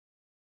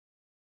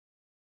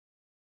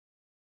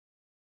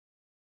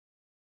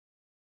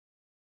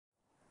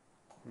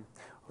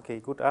Okay,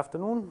 good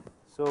afternoon.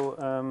 So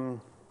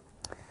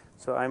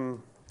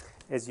I'm,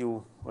 as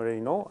you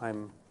already know,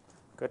 I'm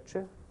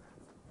Göttsche,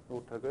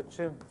 Lothar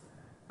Göttsche.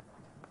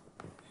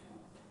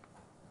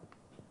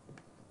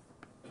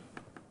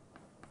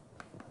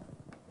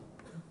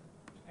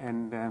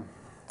 And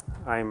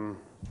I'm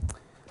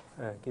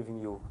giving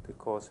you the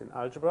course in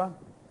Algebra.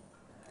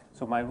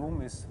 So my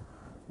room is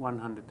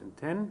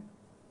 110.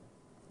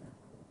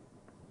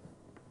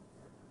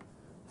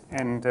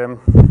 And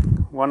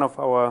one of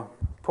our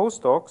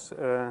postdocs,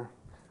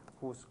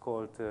 who's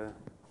called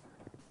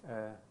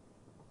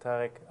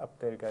Tarek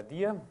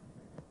Abdelgadir,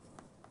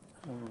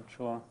 I'm not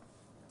sure.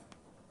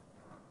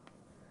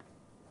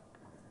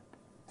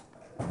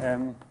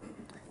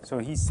 So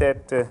he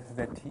said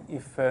that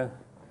if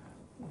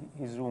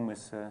his room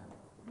is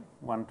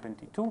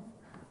 122,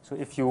 so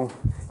if you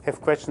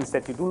have questions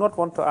that you do not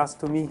want to ask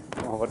to me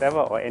or whatever,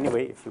 or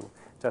anyway, if you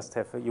just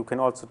have, you can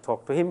also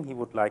talk to him. He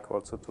would like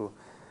also to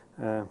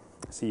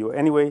see you.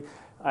 Anyway,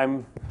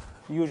 I'm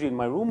usually in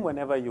my room.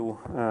 Whenever you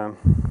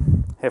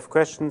have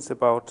questions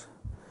about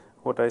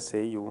what I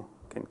say, you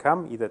can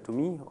come either to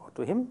me or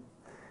to him.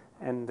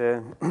 And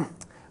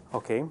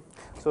okay,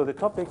 so the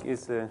topic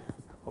is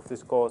of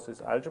this course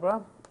is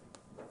algebra,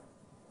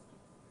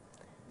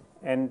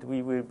 and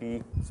we will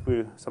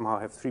somehow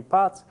have three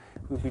parts.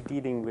 We'll be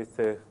dealing with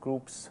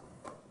groups,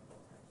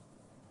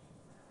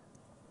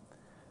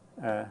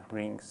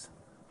 rings,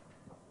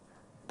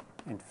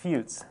 and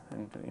fields,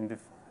 and in the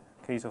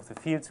case of the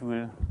fields,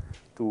 we'll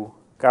do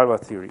Galois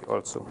theory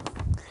also.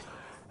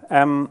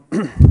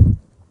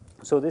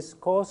 So this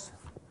course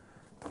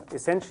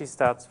essentially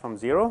starts from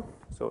zero.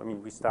 So I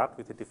mean, we start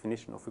with the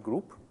definition of a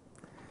group.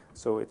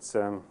 So it's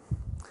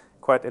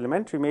quite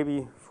elementary.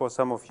 Maybe for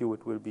some of you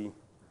it will be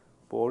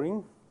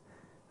boring.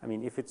 I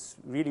mean, if it's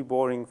really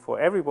boring for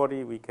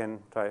everybody, we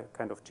can try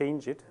kind of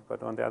change it.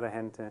 But on the other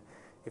hand,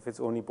 if it's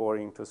only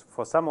boring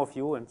for some of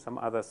you and some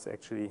others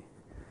actually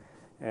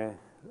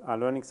are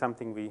learning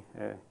something, we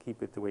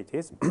keep it the way it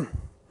is.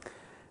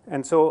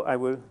 And so I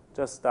will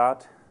just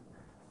start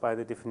by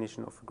the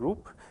definition of a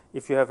group.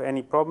 If you have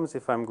any problems,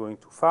 if I'm going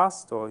too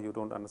fast or you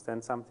don't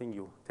understand something,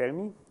 you tell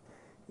me.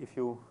 If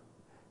you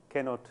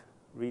cannot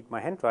read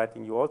my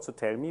handwriting, you also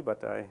tell me,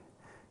 but I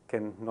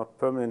can not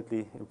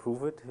permanently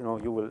improve it. You know,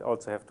 you will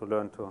also have to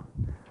learn to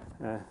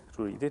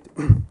read it.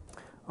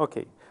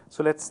 Okay,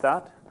 so let's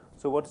start.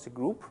 So what is a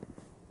group?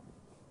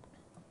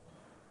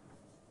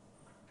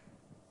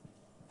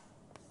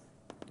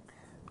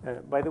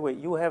 By the way,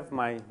 you have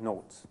my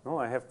notes. No,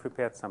 I have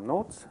prepared some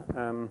notes.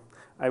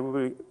 I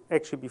will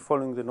actually be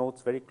following the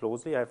notes very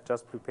closely. I've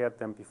just prepared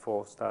them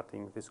before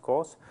starting this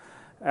course.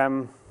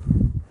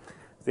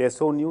 They are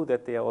so new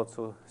that they are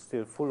also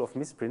still full of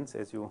misprints,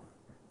 as you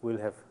will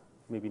have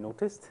maybe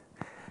noticed.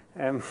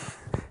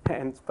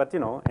 But you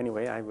know,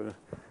 anyway,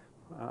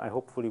 I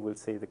hopefully will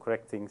say the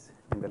correct things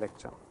in the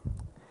lecture.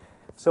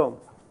 So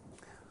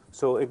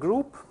a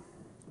group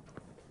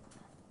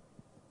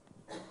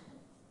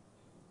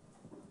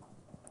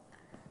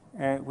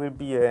will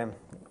be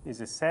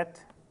is a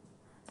set,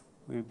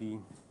 will be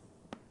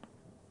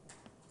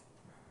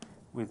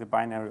with a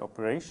binary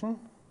operation.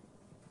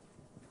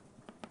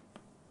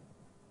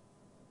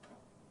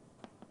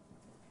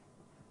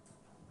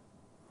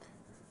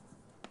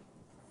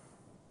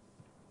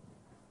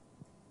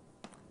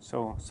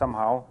 So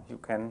somehow you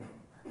can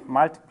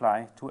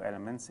multiply two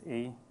elements,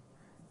 A,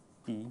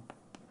 B.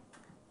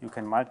 You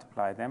can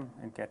multiply them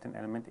and get an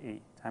element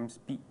A times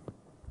B.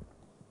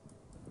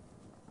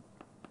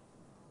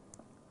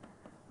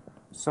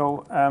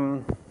 So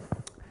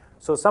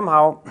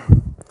somehow,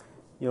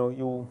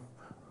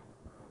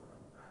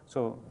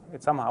 so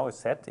it's somehow a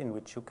set in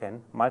which you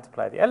can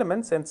multiply the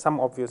elements, and some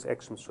obvious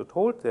actions should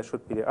hold. There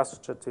should be the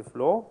associative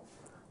law,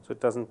 so it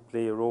doesn't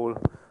play a role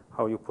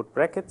how you put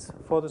brackets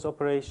for this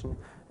operation,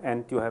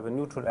 and you have a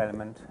neutral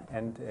element,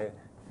 and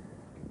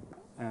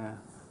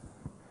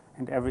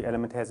every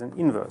element has an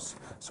inverse.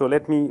 So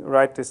let me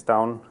write this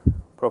down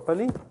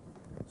properly.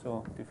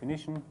 So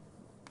definition.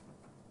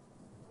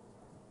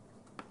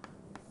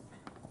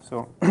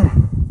 So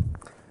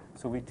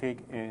we take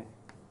a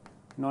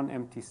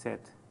non-empty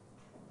set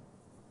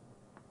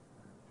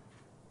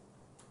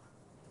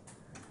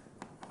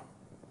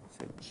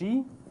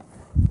G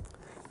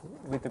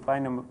with a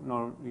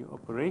binary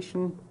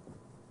operation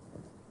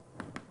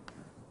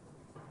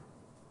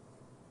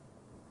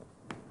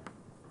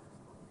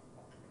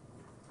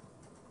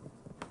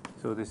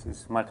so this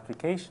is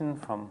multiplication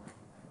from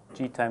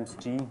G times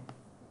G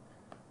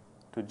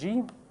to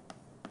G,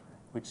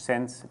 which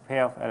sends a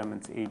pair of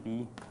elements A,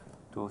 B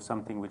to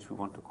something which we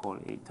want to call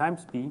A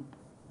times B.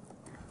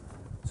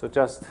 So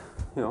just,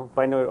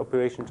 binary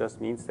operation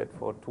just means that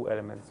for two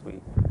elements we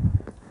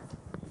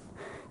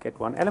get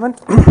one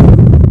element.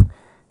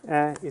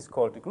 Is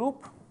called a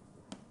group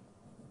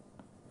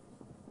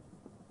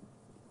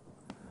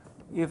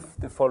if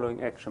the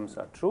following axioms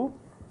are true.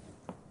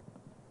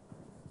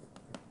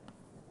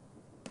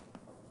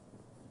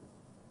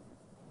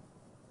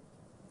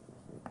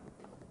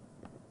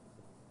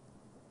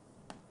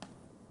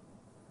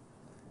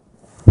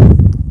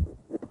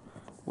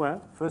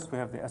 Well, first we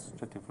have the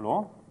associative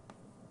law.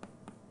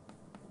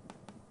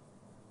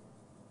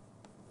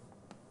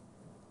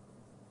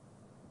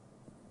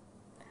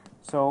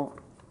 So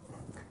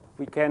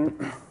we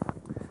can,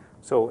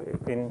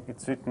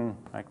 it's written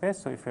like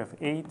this. So if you have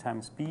A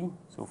times B,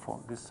 so for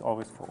this is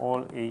always for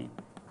all A,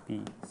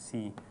 B,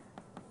 C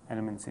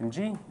elements in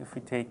G. If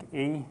we take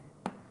A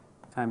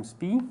times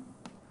B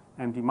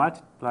and we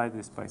multiply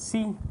this by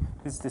C,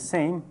 this is the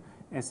same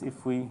as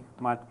if we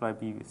multiply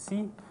B with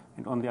C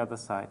and on the other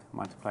side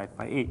multiply it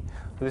by A.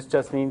 So this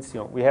just means,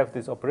 we have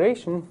this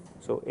operation.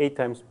 So A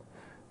times,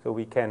 so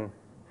we can,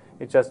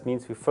 it just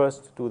means we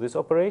first do this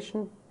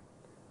operation.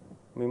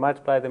 We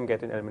multiply them,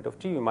 get an element of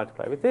G, we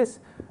multiply with this,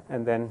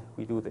 and then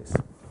we do this.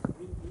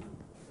 Will be a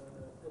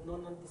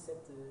non-empty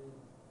set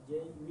J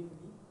will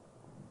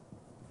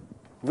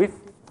be?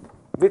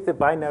 With the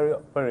binary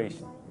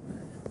operation.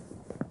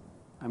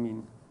 I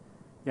mean,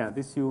 yeah,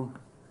 this it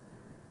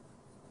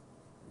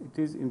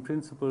is in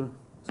principle,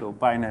 so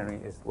binary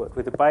is what,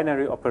 with the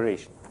binary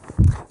operation.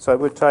 So I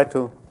will try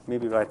to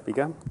maybe write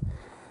bigger.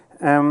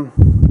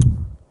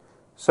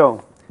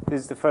 So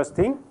this is the first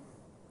thing.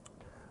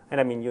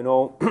 And I mean,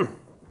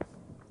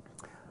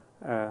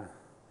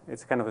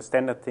 it's kind of a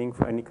standard thing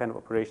for any kind of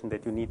operation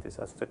that you need this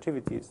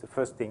associativity. It's the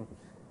first thing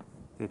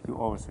that you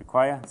always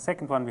require.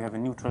 Second one, we have a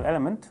neutral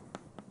element.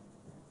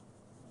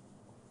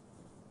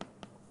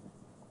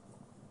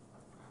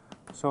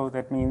 So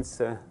that means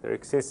there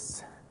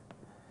exists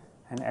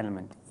an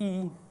element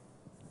E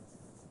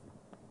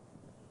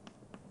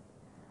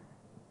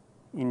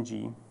in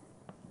G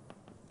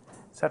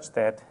such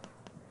that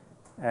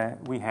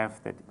we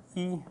have that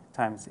E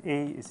times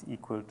A is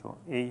equal to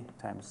A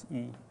times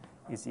E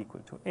is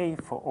equal to A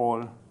for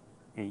all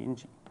A in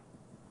G.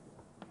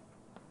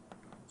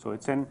 So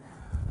it's an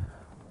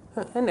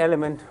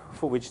element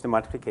for which the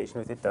multiplication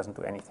with it doesn't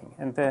do anything.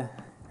 And the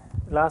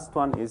last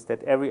one is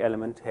that every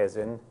element has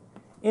an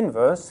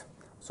inverse,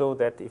 so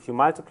that if you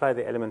multiply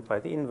the element by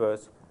the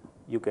inverse,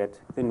 you get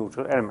the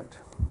neutral element.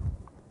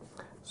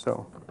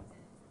 So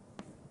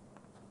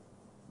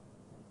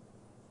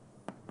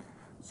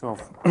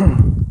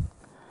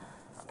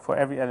for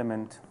every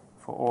element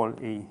for all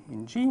A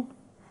in G,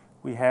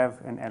 we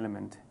have an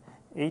element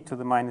A to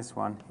the minus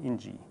 1 in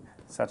G,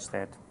 such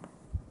that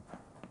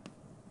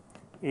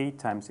A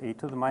times A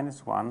to the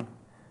minus 1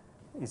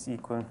 is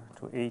equal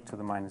to A to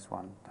the minus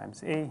 1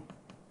 times A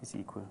is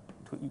equal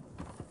to E.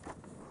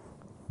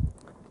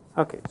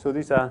 Okay, so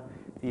these are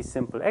these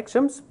simple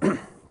axioms.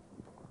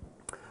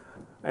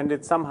 And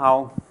it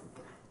somehow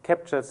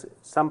captures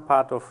some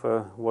part of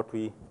what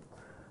we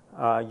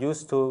are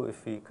used to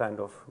if we kind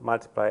of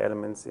multiply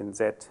elements in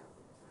Z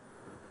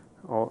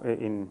or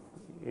in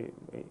the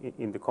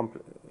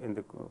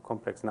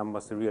complex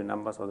numbers, the real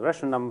numbers or the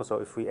rational numbers,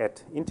 or if we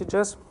add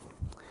integers.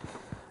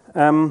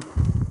 Okay.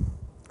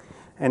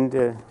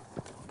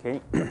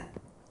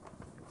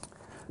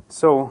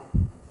 So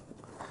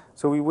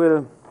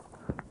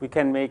we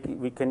can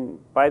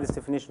by this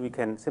definition we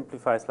can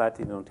simplify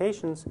slightly the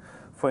notations.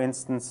 For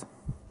instance,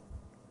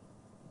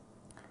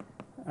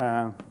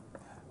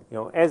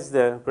 as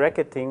the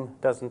bracketing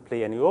doesn't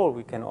play any role,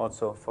 we can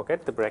also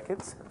forget the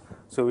brackets.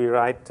 So we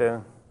write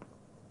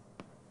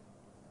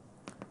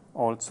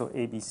also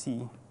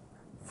ABC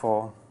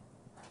for.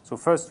 So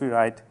first we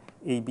write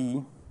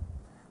AB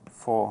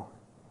for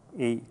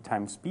A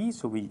times B.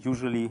 So we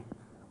usually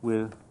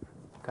will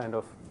kind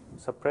of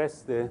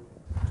suppress the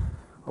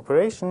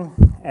operation,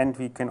 and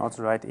we can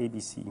also write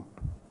ABC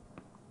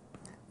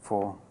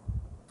for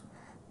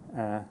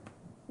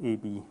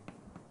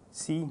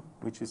ABC,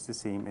 which is the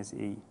same as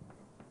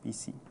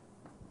ABC.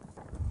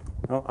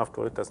 No,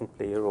 after all, it doesn't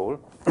play a role.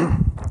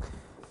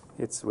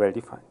 It's well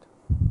defined.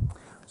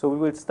 So we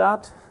will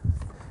start.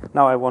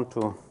 Now I want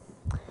to,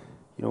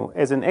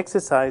 as an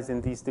exercise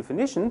in these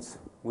definitions,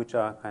 which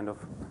are kind of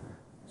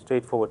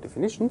straightforward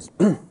definitions,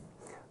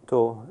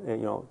 to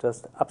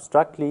just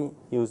abstractly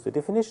use the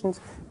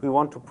definitions. We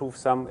want to prove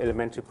some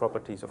elementary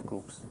properties of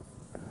groups,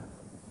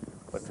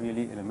 but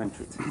really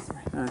elementary.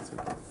 That's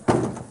okay.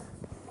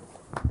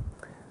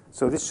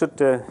 So this should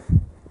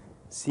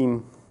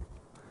seem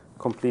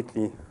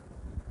completely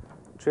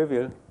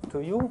trivial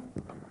to you.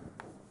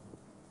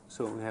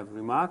 So we have a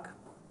remark.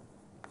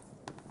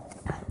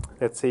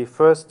 Let's say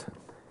first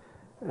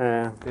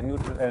the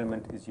neutral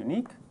element is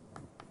unique.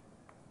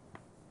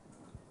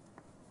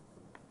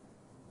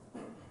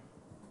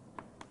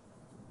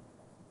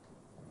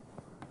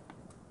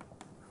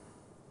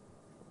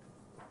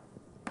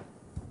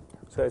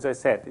 So as I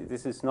said,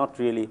 these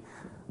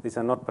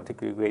are not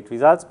particularly great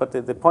results, but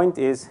the point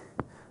is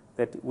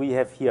that we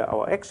have here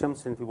our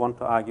axioms, and we want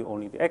to argue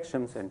only the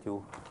axioms, and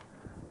you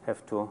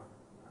have to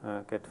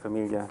get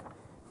familiar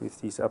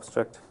with these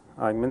abstract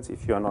arguments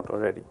if you are not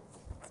already.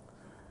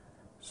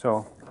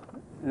 So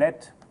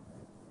let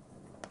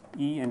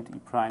E and E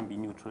prime be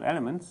neutral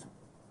elements.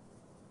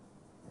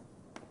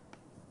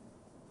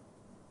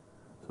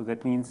 So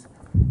that means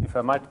if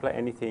I multiply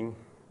anything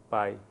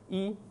by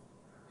E,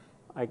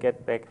 I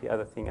get back the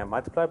other thing I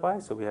multiply by.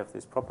 So we have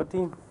this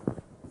property.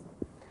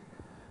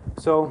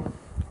 So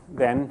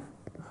then,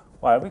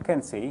 well, we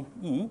can say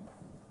E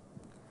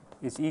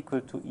is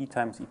equal to E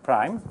times E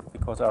prime,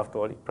 because after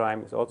all, E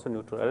prime is also a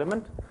neutral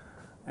element,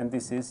 and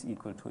this is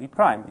equal to E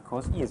prime,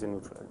 because E is a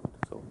neutral element.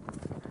 So,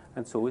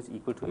 and so is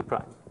equal to E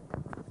prime.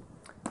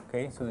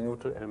 Okay, so the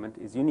neutral element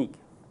is unique.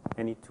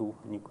 Any two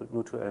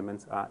neutral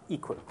elements are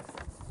equal.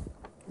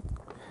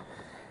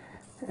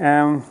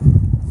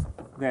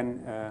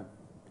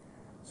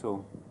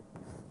 So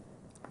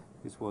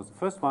this was the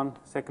first one.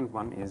 Second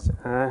one is,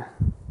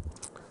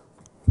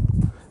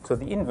 so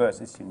the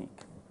inverse is unique.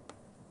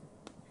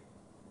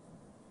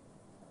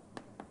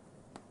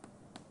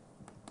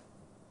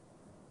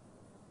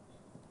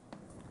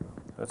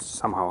 That's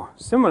somehow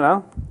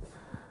similar.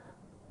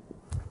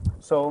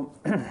 So,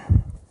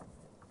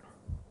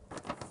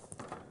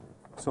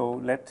 so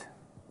let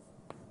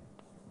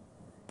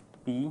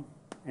B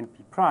and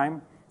B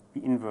prime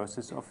be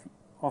inverses of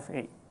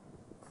A.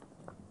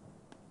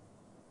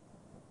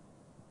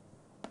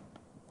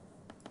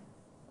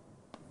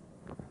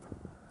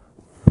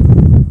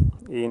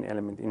 A an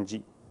element in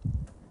G.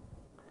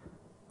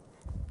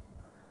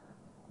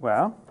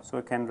 Well, so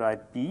I can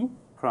write B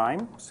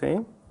prime, say,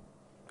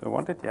 I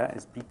want it, yeah,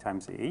 as B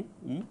times A,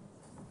 E.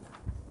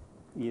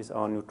 E is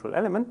our neutral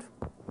element.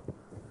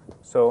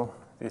 So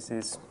this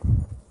is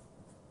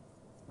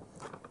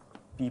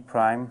B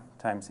prime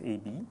times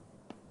AB,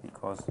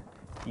 because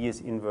E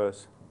is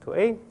inverse to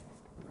A,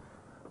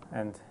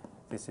 and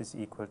this is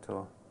equal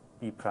to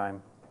B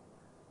prime.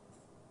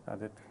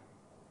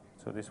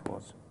 So this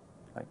was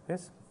like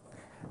this.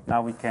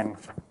 Now we can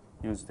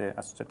use the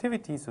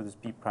associativity, so this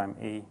B prime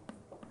A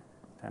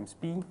times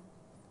B,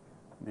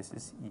 this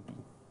is EB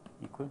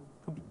equal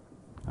to B.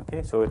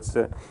 Okay, so it's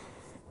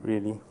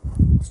really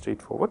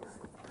straightforward.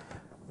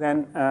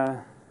 Then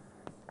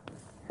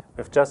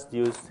we've just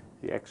used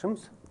the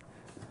axioms.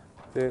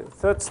 The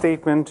third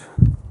statement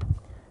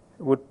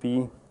would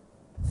be,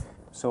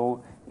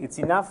 so it's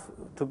enough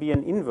to be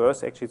an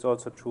inverse, actually it's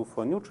also true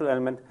for a neutral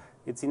element,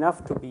 it's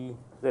enough to be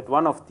that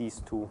one of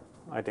these two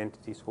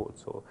identities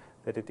holds, so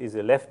that it is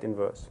a left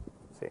inverse,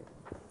 say,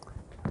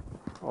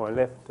 or a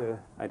left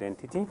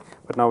identity.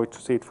 But now we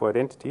say it for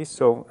identities.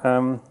 So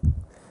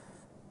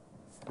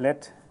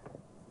let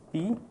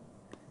B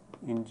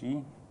in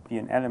G be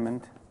an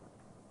element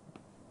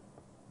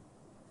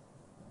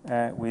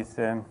with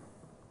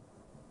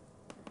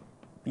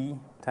B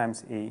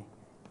times A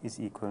is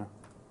equal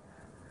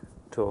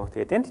to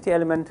the identity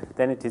element,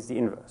 then it is the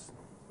inverse.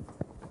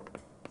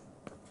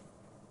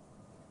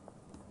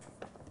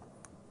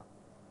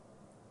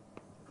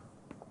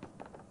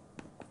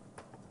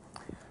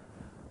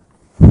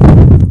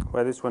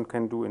 Well, this one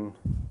can do in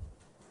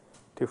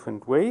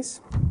different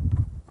ways,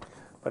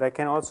 but I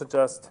can also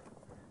just,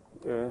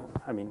 I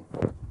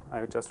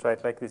would just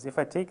write like this. If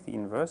I take the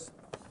inverse,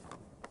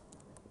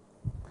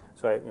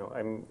 so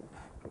I'm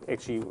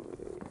actually,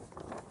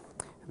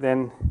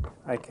 then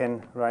I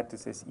can write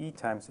this as E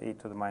times A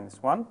to the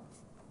minus 1.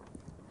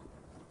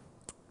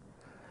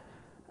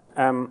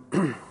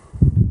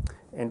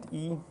 And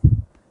E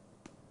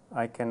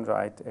I can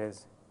write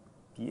as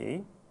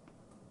BA.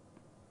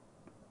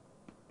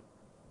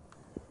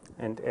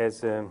 And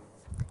as A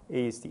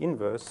is the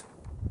inverse,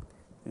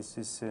 this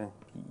is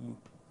BE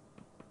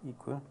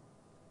equal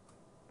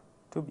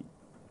to B.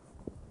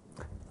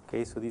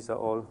 Okay, so these are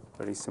all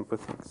very simple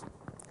things.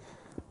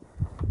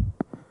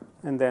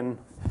 And then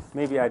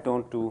maybe I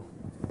don't do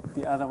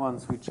the other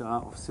ones which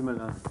are of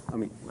similar,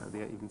 well,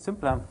 they are even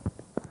simpler.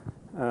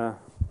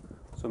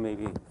 So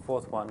maybe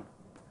fourth one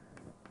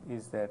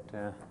is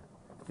that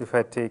if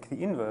I take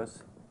the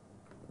inverse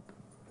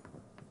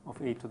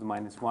of A to the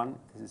minus 1,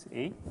 this is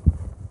A.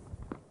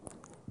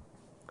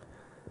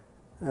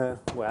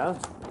 Well,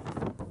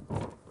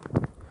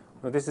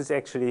 this is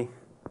actually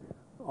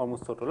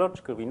almost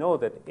tautological. We know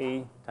that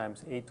A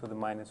times A to the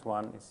minus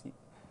 1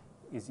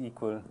 is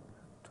equal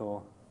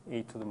to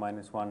A to the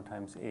minus 1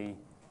 times A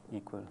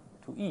equal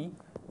to E,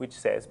 which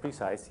says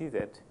precisely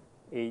that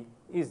A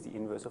is the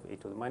inverse of A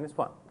to the minus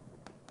 1.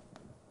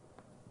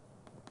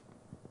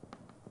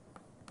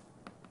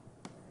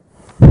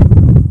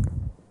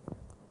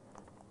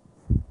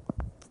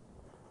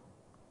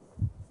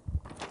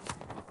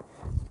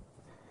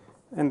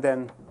 And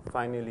then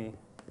finally,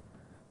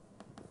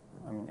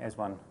 as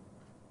one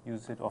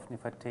uses it often,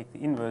 if I take the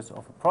inverse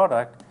of a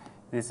product,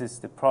 this is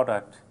the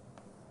product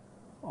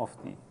of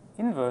the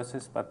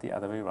inverses, but the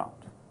other way around.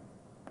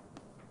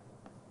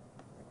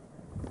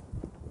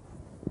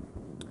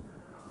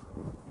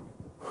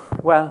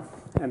 Well,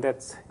 and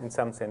that's in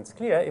some sense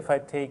clear. If I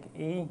take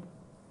A,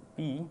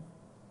 B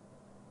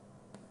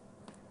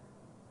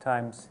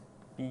times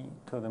B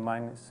to the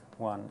minus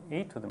 1,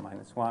 A to the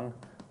minus 1,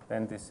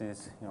 then this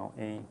is,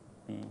 A,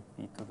 B,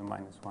 B to the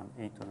minus 1,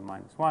 A to the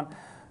minus 1.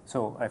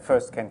 So I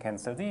first can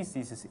cancel these.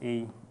 This is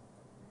A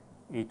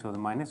to the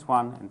minus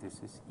 1, and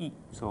this is E.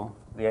 So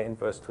they are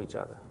inverse to each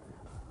other.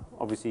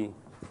 Obviously,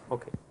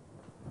 okay.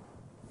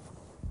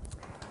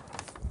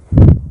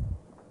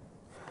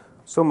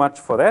 So much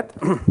for that.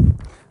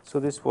 So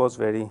this was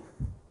very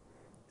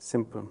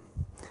simple.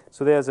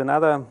 So there's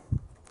another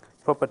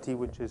property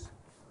which is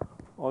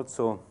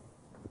also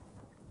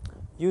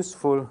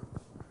useful,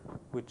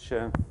 which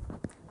is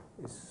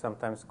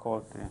sometimes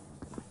called the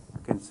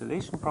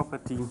cancellation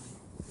property.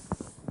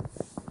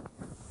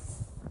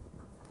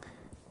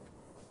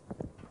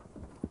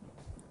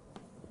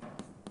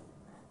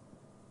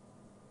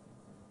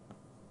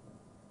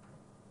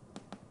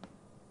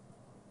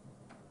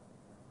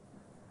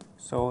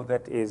 So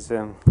that is,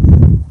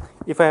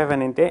 if I have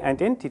an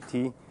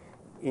identity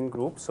in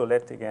groups, so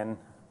let again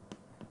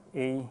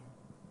A,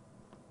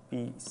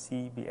 B,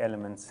 C be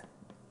elements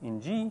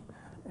in G,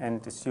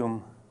 and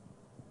assume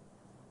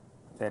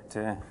that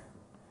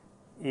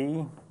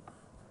A,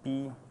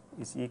 B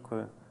is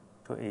equal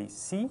to A,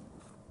 C,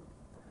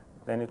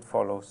 then it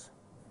follows.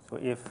 So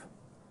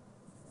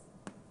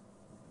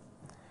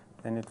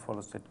then it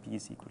follows that B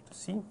is equal to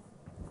C.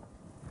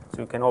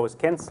 So you can always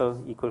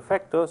cancel equal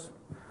factors.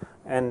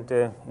 And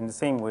in the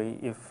same way,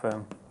 if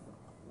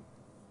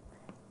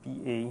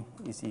BA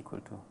is equal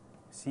to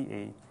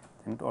CA,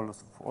 then it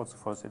also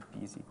follows that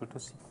B is equal to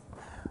C.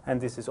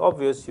 And this is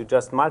obvious. You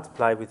just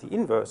multiply with the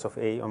inverse of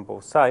A on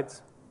both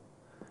sides.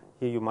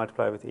 Here you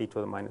multiply with A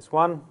to the minus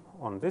 1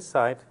 on this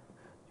side.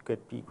 You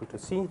get B equal to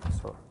C.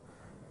 So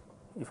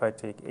if I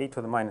take A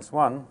to the minus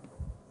 1,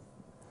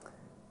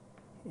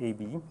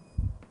 AB,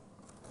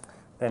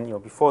 then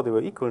before they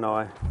were equal, now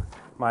I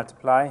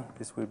multiply.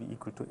 This will be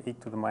equal to A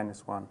to the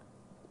minus 1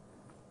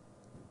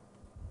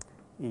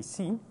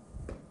 AC,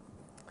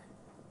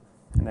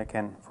 and I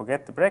can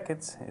forget the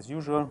brackets as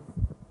usual,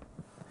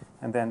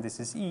 and then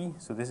this is E,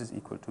 so this is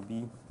equal to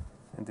B,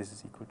 and this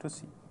is equal to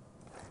C.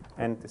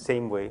 And the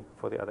same way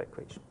for the other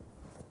equation.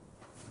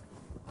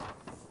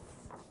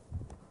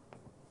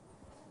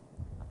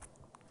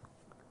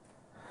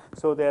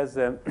 So there's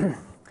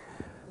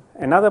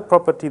another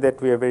property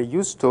that we are very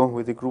used to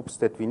with the groups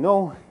that we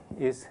know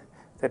is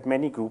that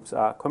many groups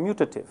are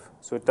commutative.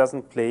 So it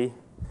doesn't play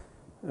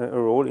a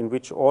role in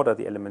which order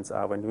the elements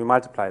are when we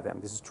multiply them.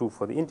 This is true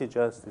for the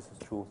integers, this is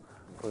true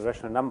for the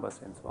rational numbers,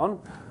 and so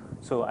on.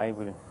 So I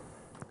will,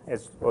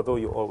 although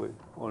you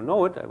all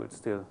know it, I will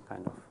still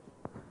kind of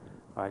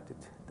write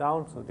it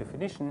down. So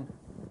definition.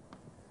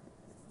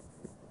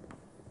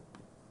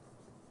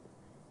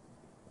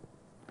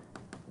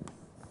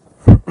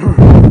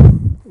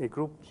 A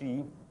group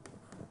G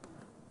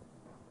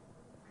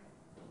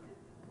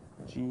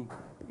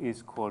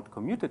is called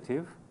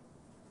commutative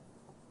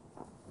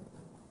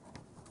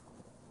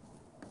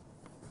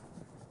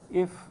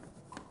if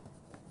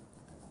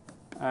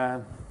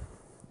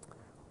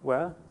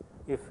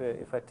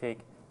if I take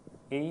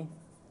A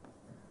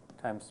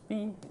times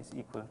B is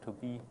equal to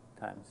B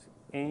times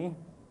A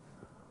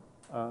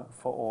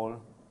for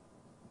all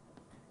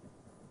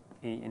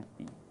A and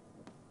B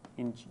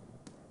in G.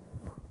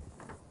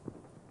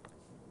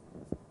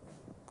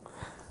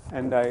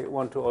 And I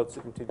want to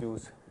also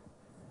introduce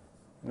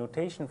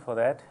notation for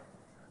that.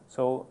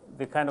 So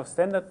the kind of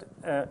standard,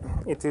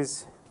 it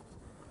is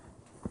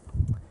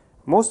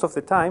most of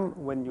the time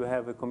when you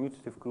have a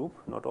commutative group,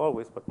 not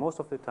always, but most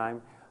of the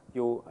time,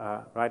 you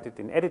write it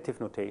in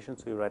additive notation.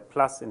 So you write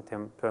plus in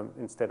term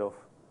instead of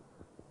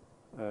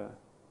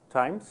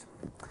times.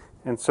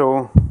 And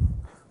so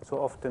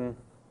often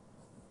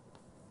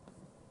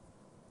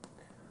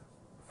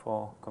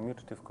for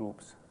commutative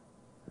groups,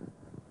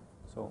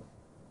 so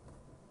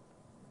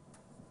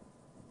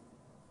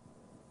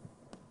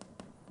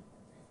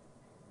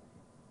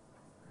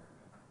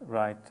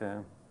write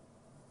the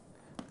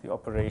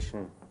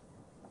operation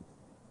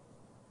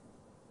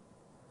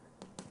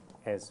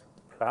as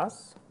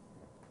plus.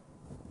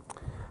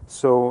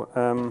 So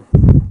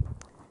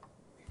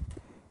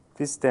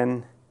this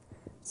then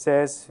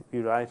says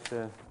we write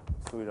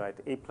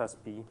A plus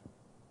B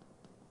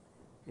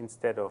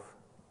instead of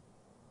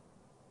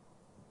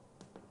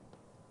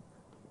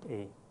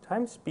A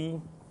times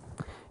B,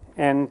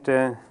 and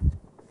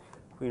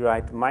we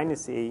write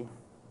minus A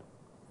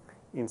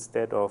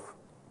instead of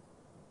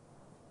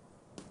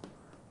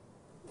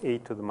A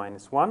to the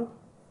minus 1,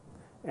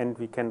 and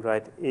we can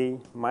write A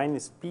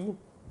minus B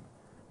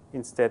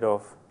instead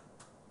of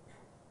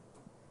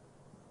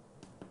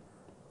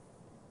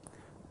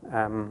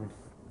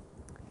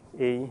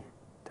A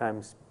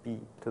times B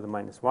to the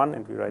minus 1,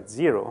 and we write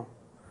 0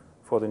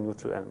 for the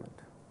neutral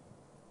element.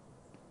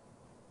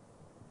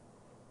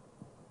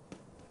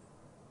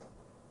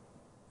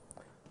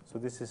 So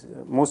this is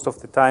most of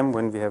the time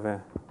when we have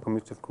a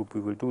commutative group,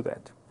 we will do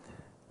that,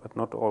 but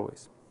not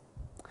always.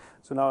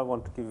 So now I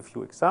want to give a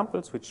few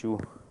examples which you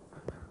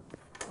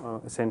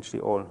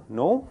essentially all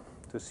know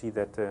to see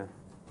that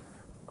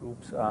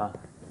groups are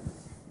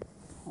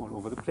all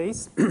over the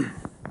place.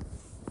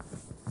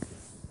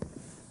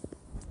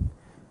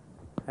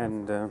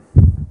 And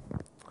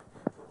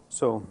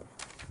so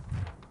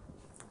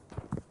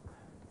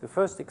the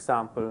first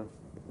example,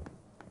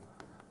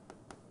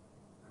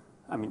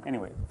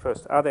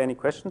 first, are there any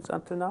questions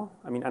until now?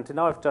 Until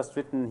now I've just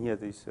written here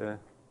these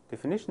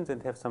definitions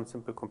and have some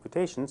simple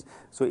computations.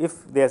 So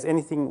if there's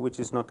anything which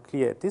is not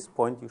clear at this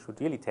point, you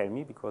should really tell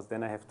me, because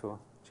then I have to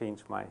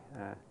change my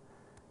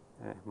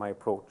my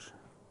approach.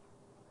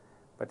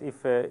 But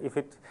if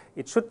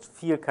it should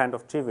feel kind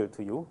of trivial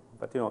to you,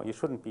 but you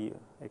shouldn't be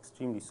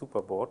extremely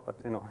super bored. But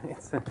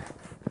it's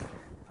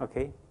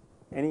okay.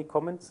 Any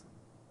comments?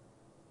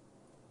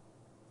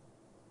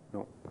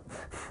 No.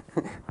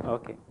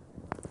 Okay.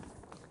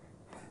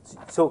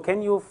 So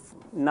can you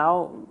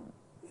now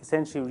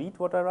essentially read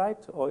what I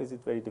write, or is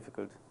it very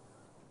difficult?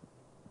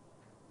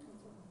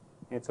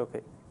 It's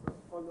okay.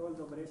 All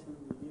the operations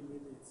we deal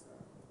with, it's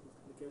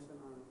multiplication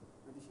and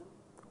addition.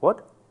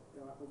 What?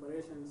 The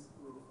operations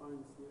we define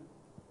here,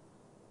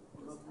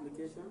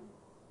 multiplication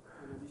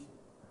and addition.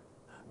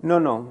 No.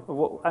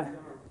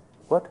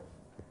 What?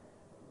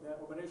 The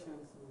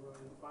operations we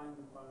define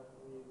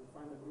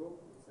a group.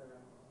 It's a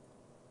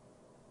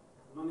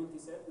non-empty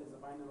set. It's a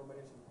binary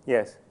operation.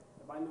 Yes.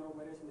 The binary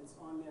operation, it's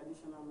only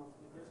addition and multiplication.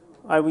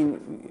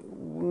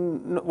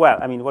 Well,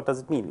 I mean, what does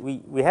it mean?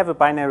 We have a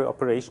binary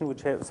operation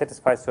which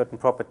satisfies certain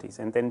properties,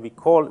 and then we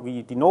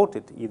denote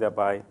it either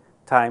by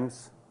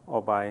times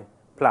or by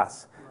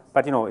plus.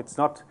 But it's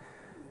not.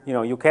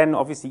 You can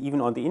obviously,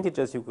 even on the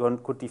integers, you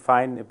could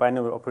define a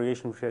binary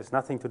operation which has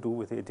nothing to do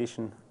with the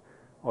addition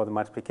or the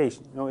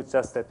multiplication. It's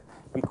just that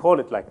we call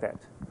it like that.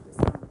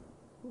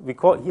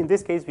 In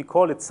this case, we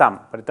call it sum,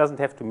 but it doesn't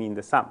have to mean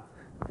the sum.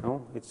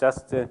 It's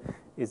just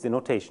is the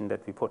notation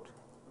that we put.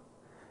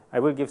 I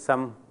will give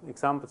some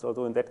examples,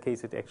 although in that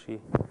case it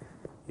actually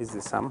is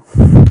the sum.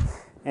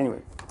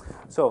 Anyway,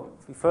 so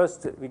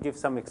we give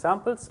some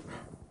examples.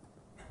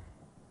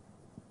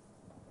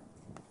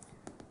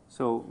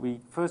 So we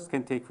first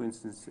can take, for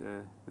instance,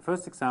 the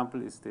first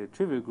example is the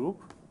trivial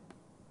group.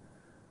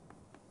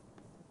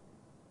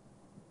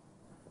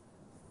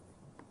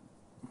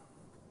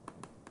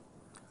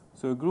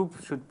 So a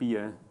group should be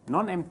a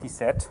non-empty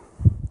set.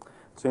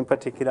 So in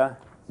particular,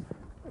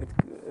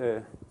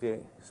 the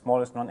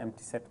smallest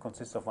non-empty set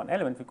consists of one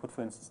element. We could,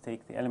 for instance,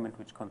 take the element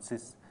which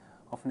consists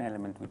of an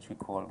element which we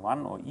call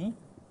 1 or E.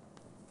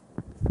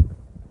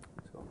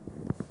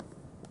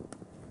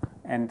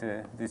 And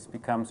this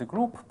becomes a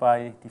group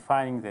by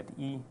defining that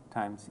E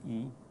times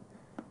E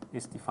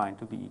is defined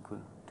to be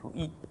equal to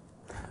E.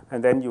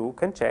 And then you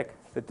can check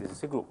that this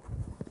is a group.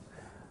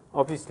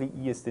 Obviously,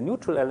 E is the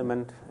neutral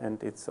element,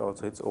 and it's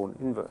also its own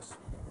inverse.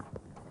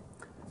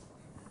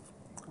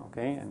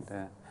 Okay, and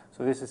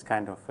so this is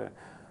kind of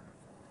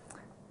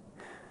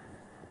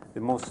the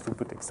most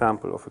stupid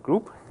example of a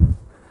group.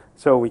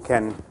 So we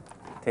can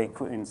take,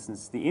 for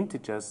instance, the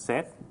integers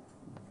set.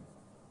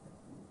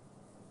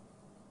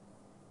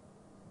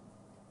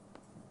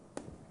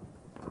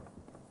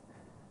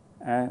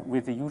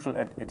 With the usual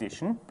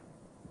addition.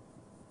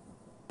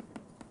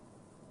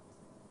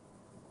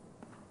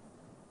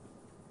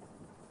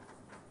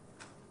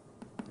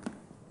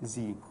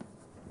 Z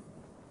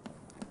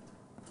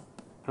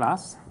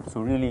plus,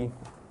 so really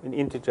an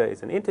integer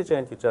is an integer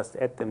and you just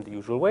add them the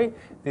usual way.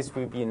 This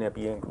will be an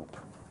abelian group.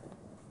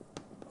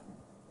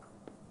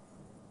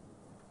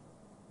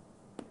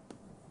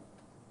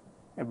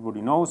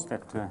 Everybody knows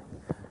that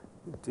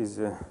it is,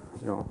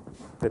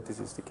 that this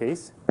is the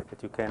case,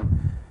 that you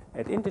can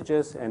add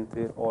integers and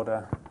the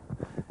order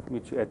in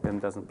which you add them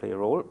doesn't play a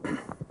role.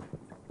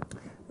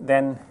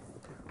 Then,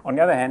 on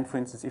the other hand, for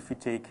instance, if we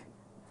take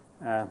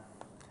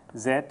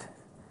z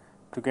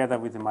together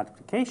with the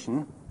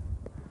multiplication,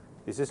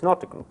 this is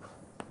not a group.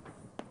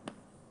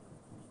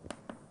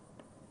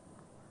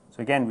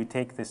 So again, we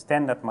take the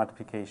standard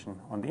multiplication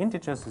on the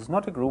integers. This is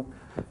not a group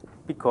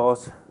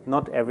because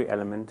not every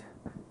element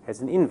has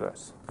an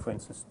inverse. For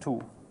instance,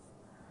 2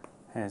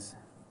 has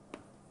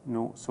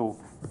no. So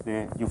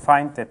you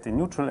find that the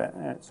neutral.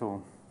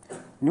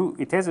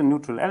 It has a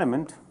neutral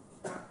element.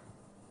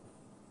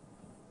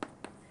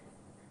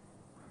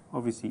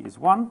 Obviously, is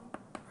 1,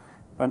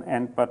 but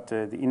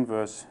the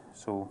inverse.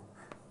 So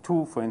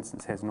 2, for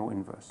instance, has no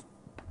inverse.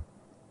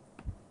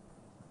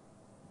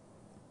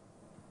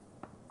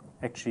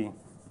 Actually,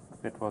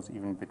 that was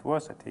even a bit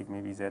worse. I take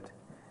maybe z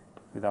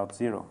without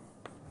 0.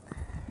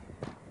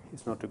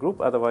 It's not a group,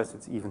 otherwise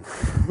it's even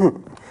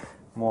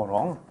more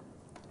wrong.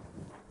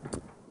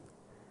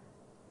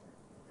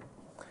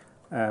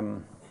 I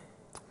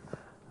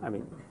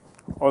mean,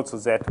 also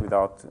z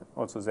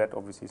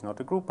obviously is not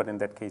a group, but in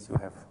that case you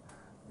have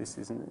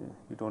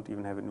you don't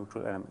even have a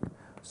neutral element.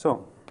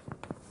 So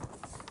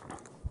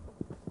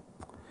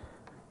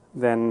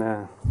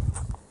then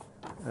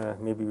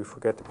maybe we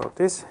forget about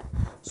this.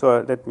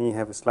 So let me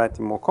have a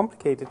slightly more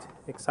complicated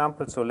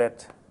example. So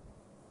let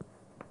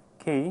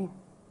k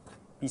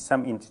be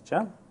some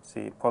integer,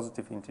 say a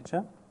positive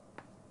integer.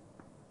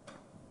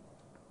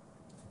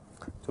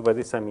 So by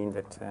this I mean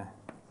that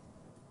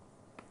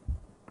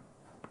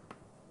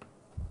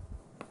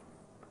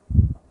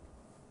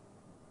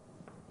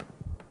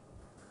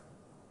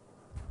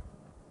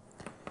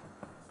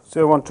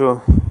so I want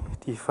to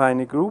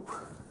define a group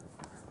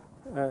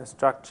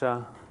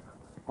structure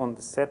on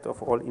the set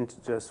of all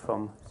integers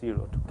from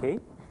 0 to k.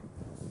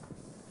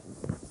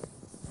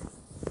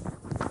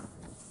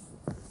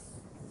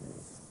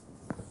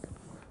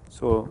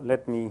 So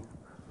let me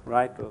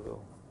write,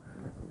 although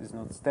this is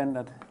not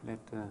standard,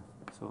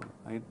 so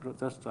I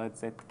just write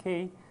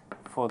zk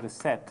for the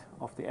set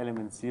of the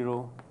elements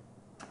 0,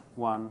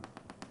 1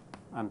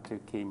 until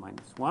k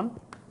minus 1.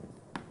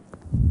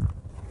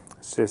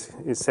 So this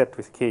is set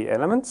with k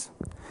elements,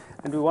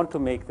 and we want to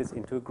make this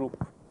into a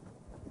group.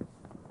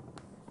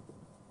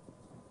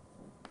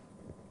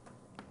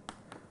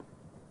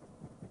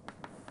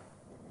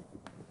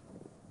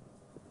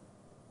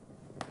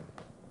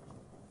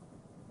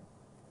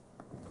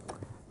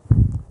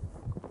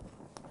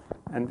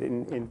 And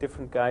in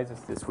different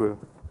guises,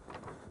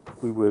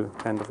 we will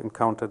kind of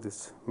encounter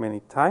this many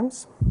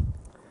times.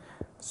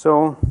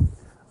 So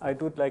I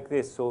do it like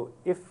this. So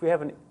if we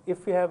have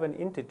an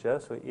integer,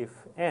 so if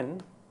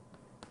n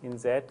in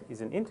Z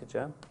is an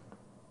integer,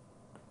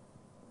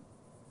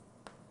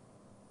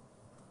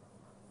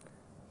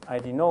 I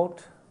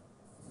denote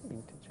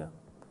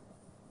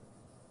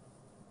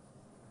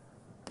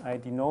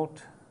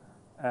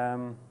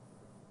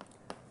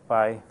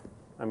by,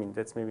 I mean,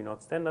 that's maybe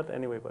not standard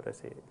anyway, but I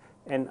say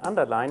n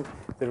underlined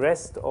the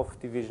rest of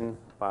division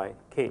by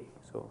k.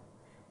 So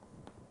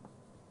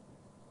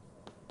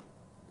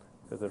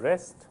the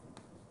rest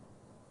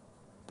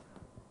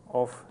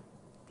of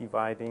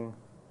dividing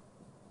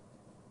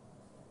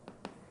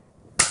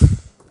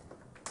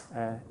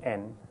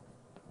n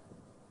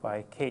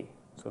by k.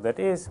 So that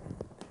is,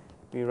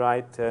 we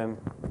write n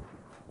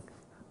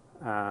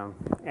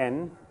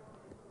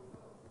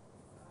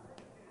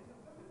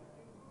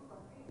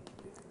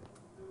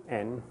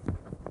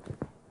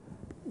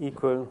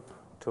equal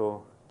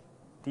to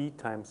d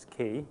times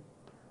k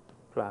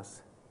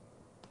plus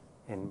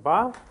n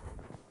bar,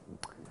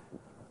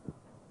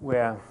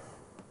 where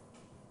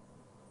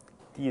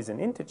d is an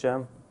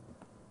integer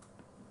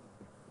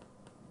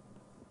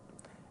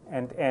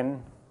and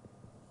n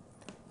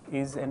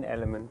is an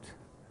element,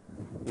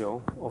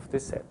 of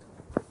this set.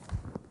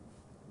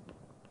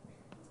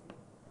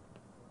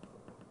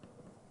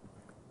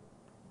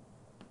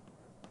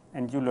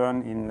 And you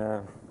learn in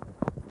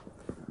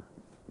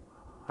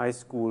high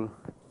school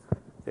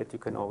that you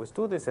can always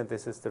do this, and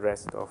this is the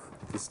rest of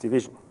this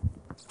division.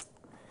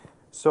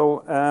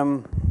 So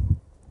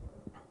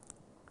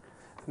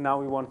now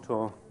we want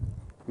to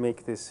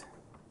make this.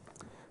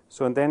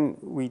 So and then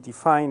we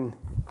define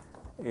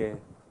a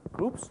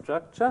group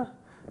structure.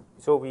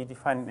 So we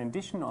define an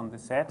addition on the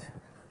set.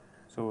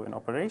 So an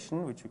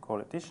operation, which we call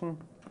addition,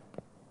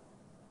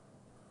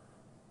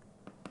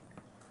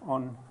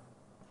 on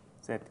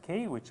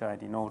zk, which I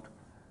denote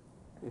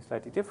a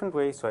slightly different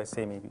way. So I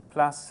say maybe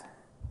plus.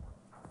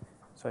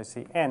 So I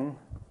say n.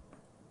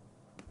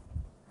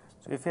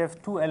 So if you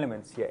have two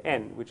elements here,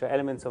 n, which are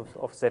elements of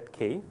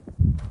zk,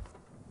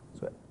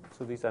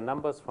 so these are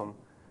numbers from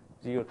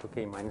 0 to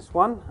k minus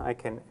 1, I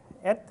can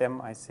add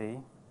them, I say,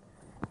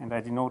 and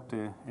I denote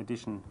the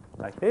addition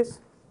like this.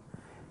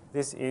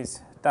 This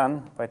is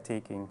done by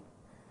taking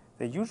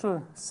the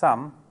usual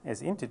sum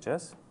as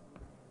integers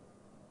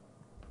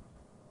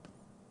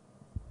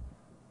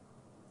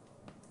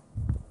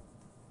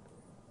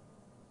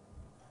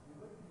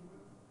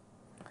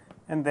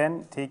and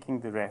then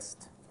taking the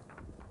rest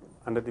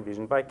under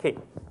division by k.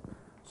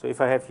 So if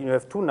I have, you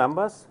have two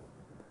numbers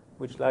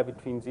which lie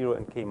between 0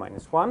 and k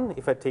minus 1,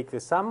 if I take the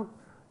sum,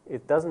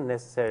 it doesn't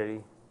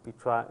necessarily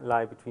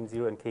lie between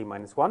 0 and k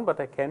minus 1, but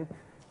I can,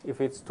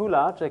 if it's too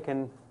large, I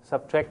can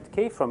subtract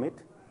k from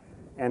it,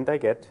 and I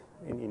get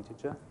an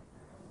integer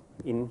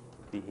in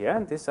here.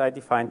 And this I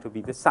define to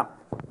be the sum.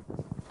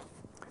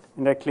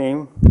 And I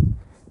claim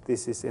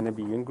this is an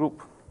abelian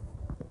group.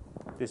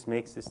 This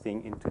makes this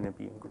thing into an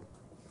abelian group.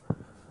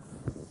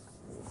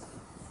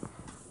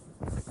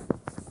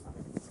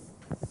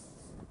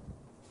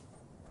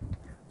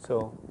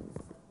 So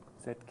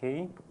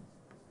zk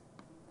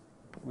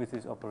with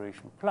this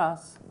operation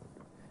plus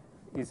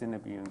is an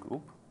abelian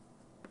group.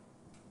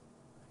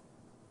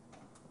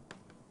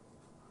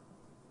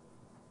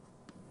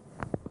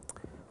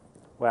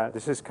 Well,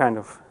 this is kind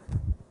of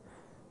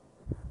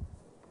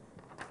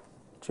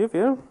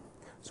trivial.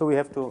 So we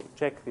have to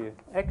check the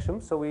axiom.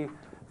 So we,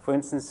 for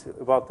instance,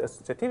 about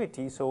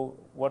associativity, so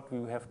what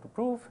we have to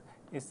prove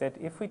is that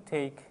if we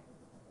take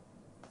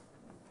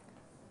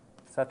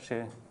such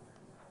a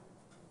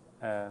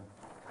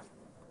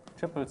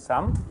triple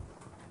sum,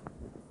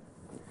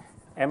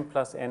 m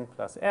plus n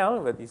plus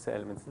l, where these are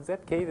elements in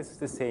zk, this is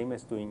the same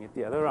as doing it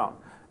the other round.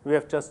 We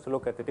have just to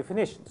look at the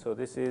definition. So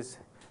this is,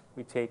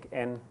 we take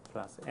n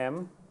plus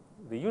m,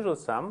 the usual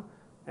sum,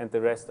 and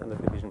the rest under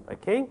division by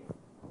k.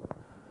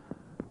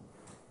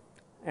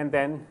 And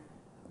then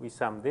we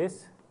sum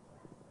this.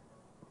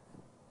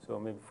 So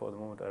maybe for the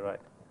moment I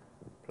write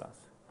plus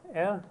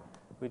l,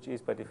 which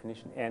is by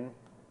definition n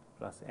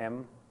plus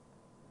m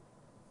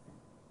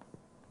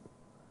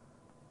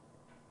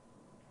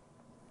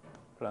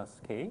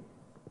plus k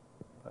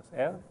plus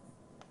l.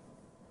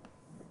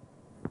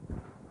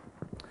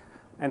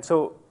 And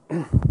so,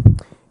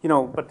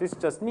 but this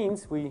just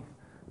means we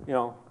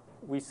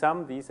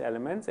sum these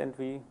elements and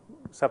we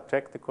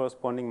subtract the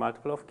corresponding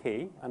multiple of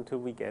k until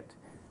we get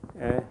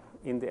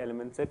in the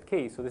element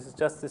zk. So this is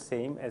just the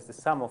same as the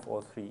sum of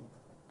all three,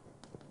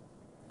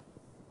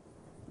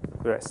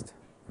 the rest,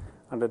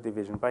 under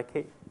division by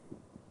k.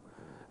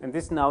 And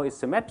this now is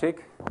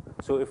symmetric.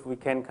 So if we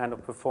can kind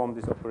of perform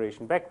this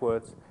operation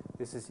backwards,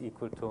 this is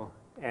equal to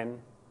n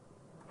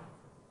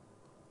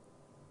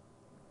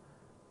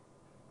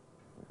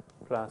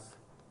plus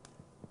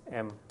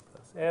m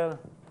plus L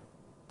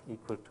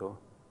equal to,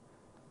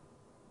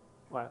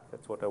 well,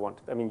 that's what I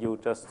wanted. I mean, you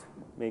just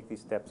make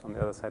these steps on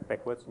the other side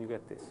backwards and you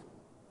get this.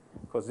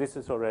 Because this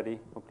is already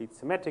completely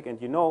symmetric,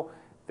 and you know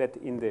that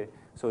in the,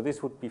 so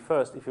this would be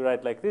first, if you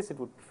write like this, it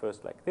would be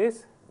first like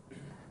this.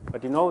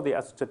 But you know the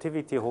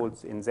associativity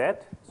holds in Z,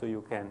 so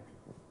you can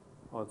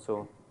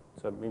also,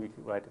 so maybe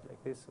you write it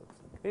like this, so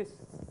it's like this.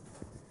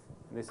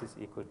 And this is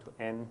equal to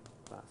n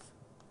plus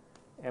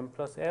m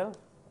plus L.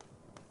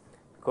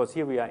 Because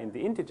here we are in the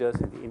integers,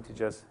 and the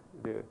integers,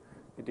 the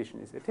addition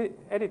is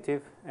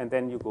additive, and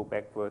then you go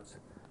backwards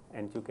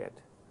and you get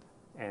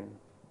n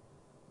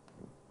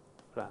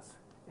plus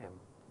m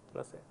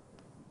plus L.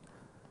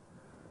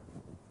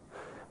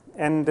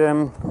 And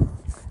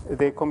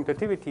the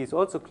commutativity is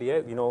also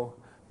clear. You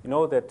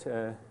know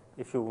that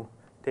if you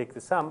take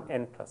the sum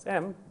n plus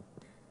m,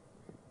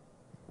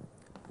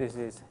 this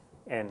is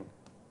n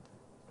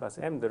plus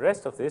m, the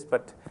rest of this,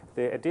 but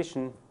the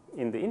addition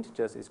in the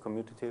integers is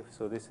commutative,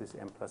 so this is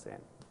m plus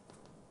n.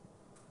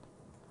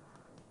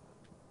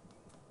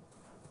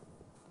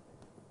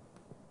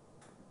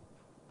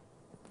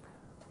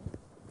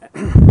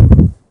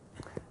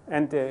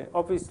 And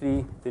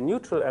obviously, the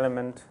neutral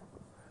element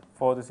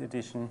for this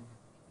addition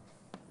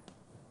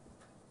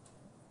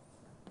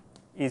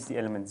is the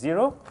element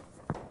 0,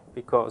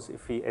 because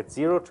if we add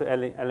 0 to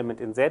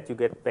element in Z, you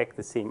get back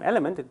the same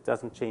element. It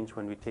doesn't change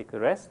when we take the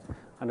rest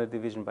under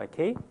division by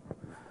k.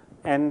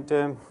 And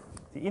the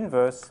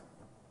inverse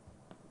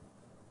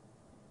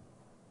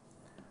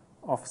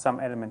of some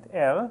element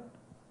L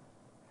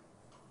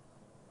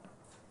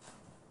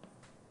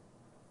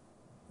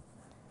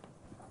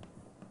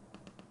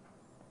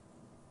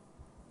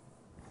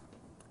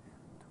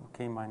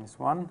k minus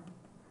 1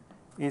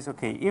 is,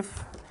 okay,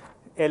 if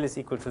L is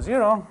equal to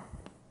 0,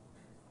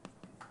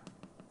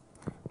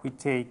 we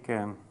take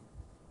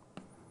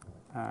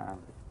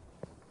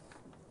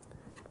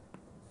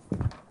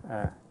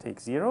take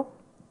 0.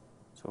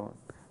 So,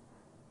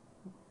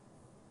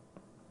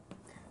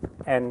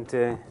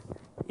 and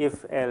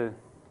if L,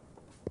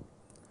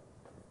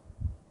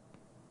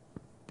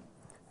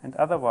 and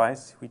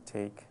otherwise we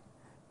take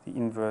the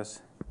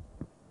inverse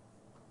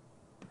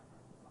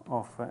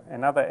of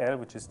another L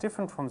which is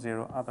different from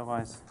 0,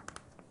 otherwise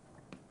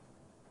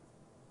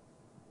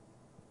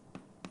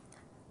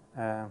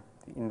the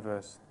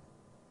inverse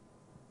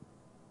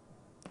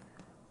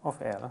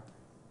of L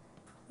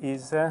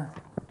is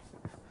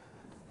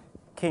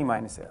k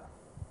minus L.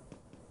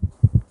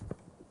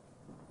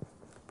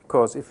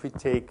 Because if we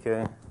take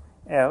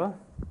L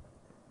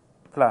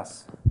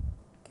plus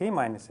k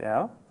minus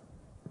L,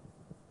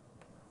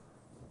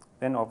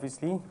 then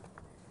obviously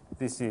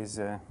this is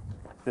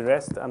the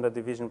rest under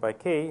division by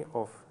k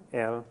of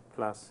L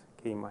plus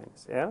k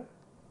minus L,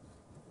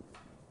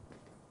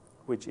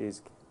 which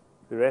is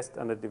the rest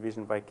under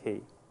division by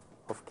k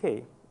of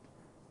k,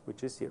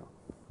 which is 0.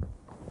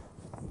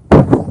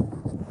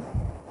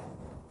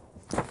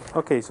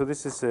 Okay, so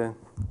this is a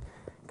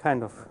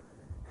kind of,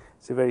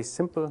 it's a very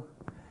simple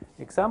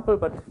example,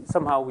 but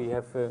somehow we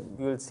have,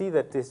 we will see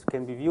that this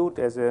can be viewed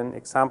as an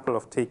example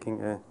of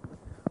taking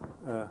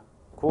a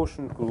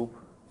quotient group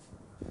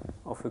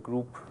of a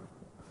group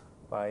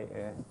by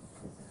a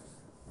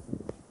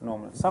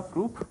normal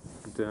subgroup.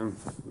 And,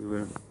 we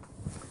will,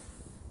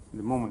 in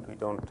the moment we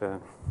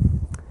don't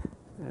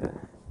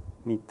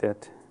need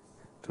that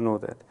to know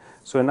that.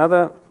 So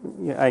another,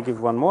 I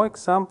give one more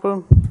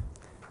example.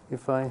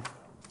 If I,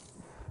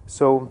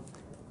 so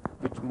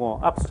which more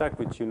abstract,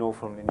 which you know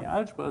from linear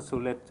algebra. So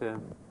let, I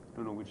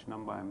don't know which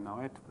number I'm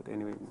now at, but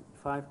anyway,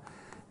 5.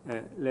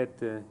 Let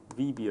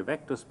V be a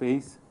vector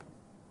space.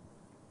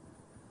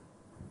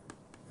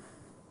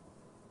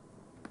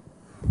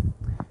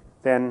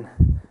 Then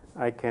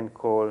I can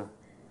call,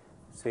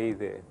 say,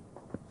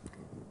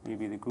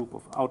 maybe the group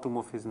of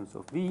automorphisms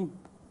of V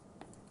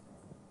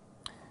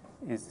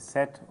is the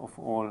set of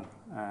all,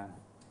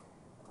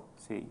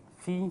 say,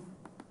 phi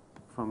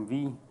from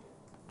V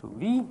to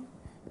V,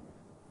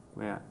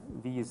 where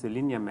V is a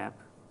linear map.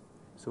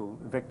 So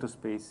a vector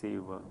space, say,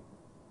 over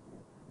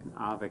an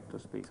R vector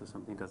space or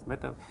something, doesn't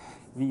matter.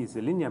 V is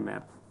a linear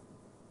map.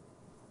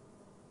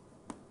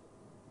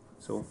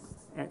 So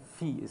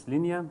phi is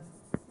linear,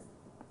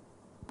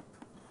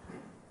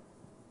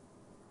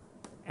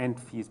 and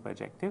phi is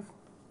bijective.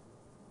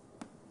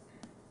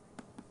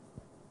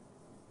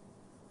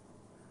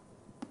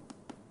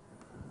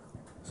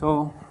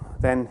 So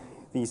then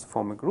these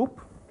form a group.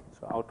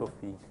 So out of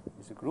V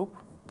is a group.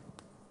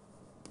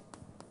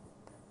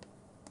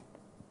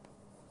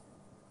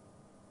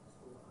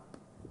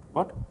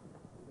 What?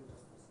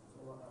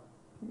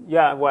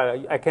 Yeah,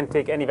 well, I can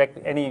take any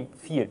vector, any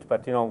field,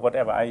 but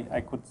whatever.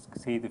 I could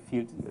say the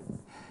field,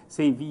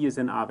 say V is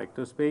an R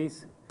vector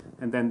space,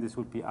 and then this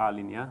would be R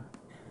linear.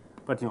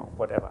 But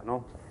whatever,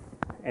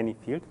 any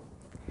field.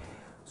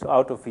 So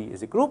out of V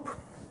is a group.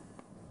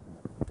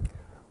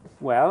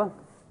 Well,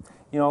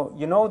 you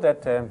know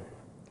that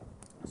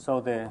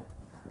so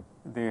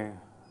the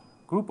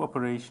group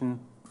operation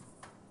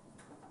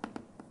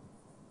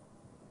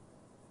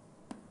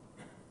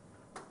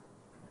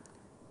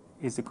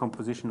is a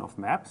composition of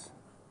maps.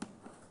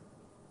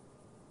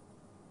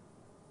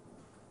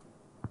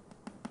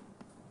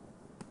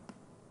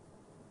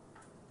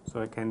 So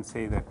I can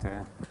say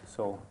that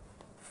so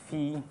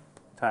phi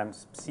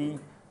times psi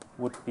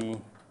would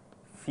be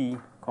phi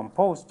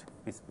composed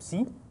with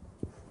psi.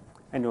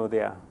 I know they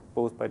are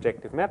both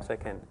bijective maps. I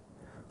can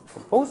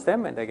compose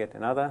them, and I get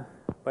another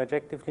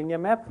bijective linear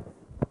map.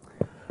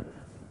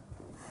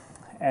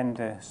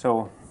 And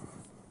so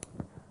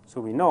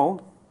we know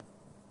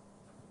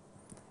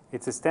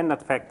it's a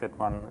standard fact that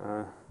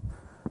one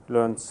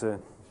learns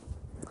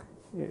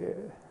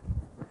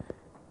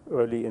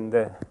early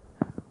in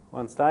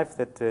one's life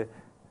that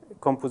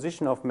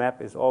composition of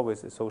map is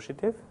always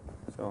associative.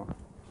 So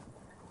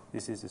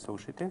this is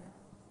associative.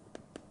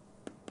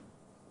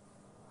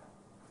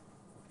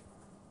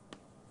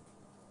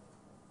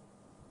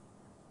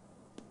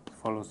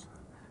 Follows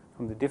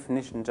from the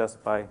definition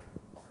just by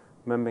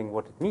remembering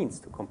what it means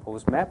to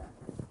compose map.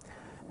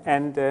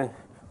 And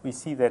we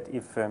see that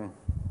if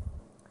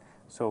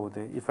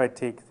if I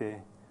take the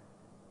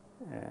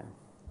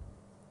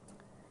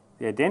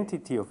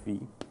identity of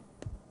V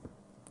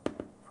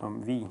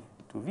from V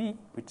to V,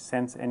 which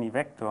sends any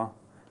vector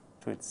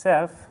to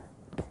itself,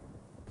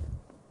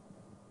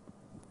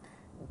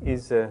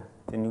 is the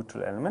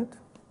neutral element.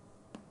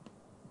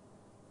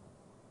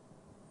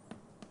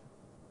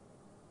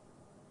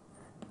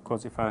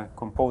 Because if I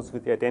compose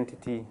with the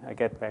identity, I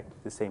get back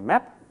the same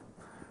map.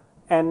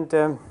 And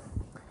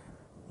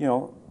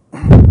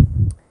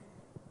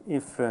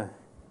if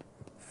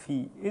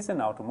phi is an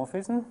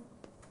automorphism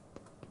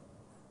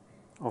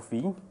of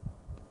V,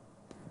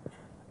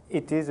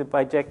 it is a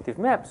bijective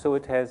map, so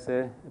it has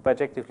a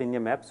bijective linear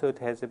map, so it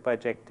has a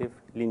bijective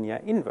linear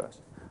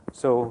inverse.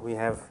 So we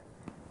have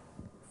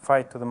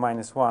phi to the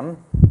minus 1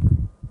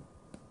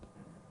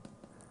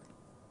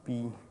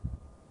 be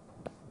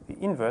the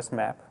inverse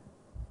map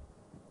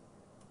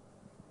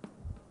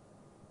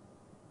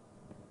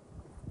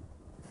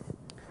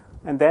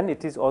and then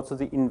it is also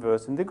the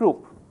inverse in the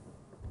group.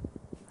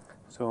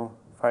 So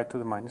phi to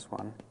the minus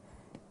 1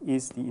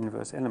 is the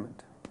inverse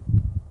element.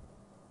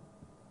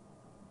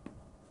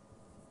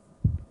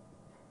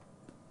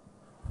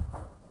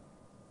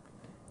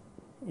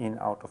 In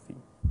out of V.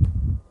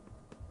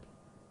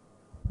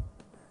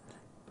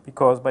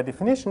 Because by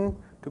definition,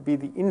 to be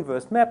the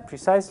inverse map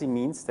precisely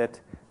means that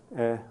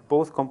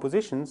both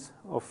compositions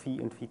of phi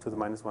and phi to the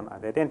minus 1 are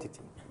the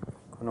identity.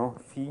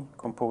 Phi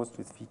composed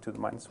with phi to the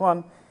minus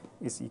 1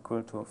 is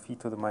equal to phi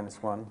to the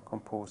minus 1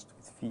 composed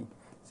with phi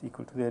is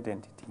equal to the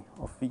identity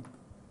of V.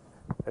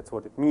 That's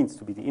what it means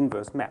to be the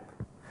inverse map.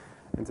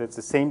 And that's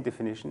the same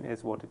definition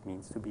as what it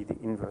means to be the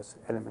inverse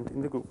element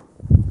in the group.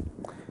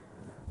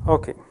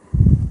 Okay.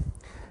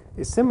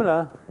 A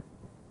similar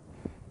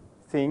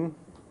thing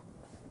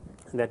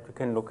that we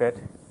can look at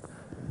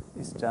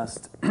is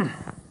just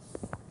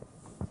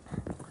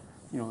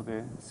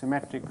the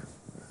symmetric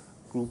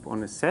group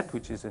on a set,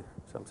 which is in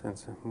some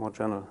sense a more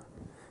general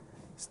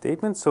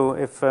statement. So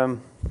if so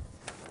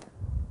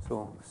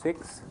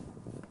 6,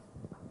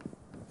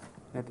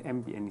 let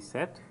M be any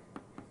set,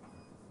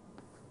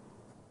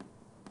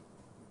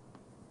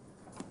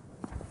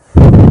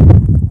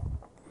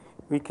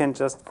 we can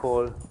just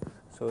call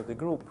the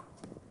group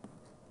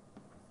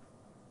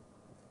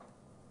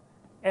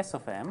S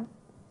of M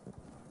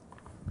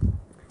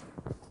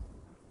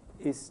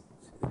is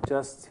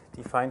just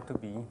defined to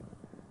be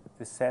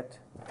the set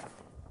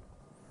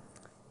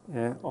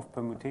of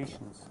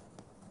permutations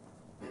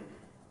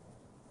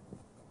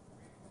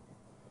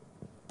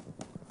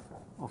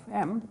of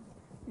M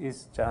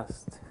is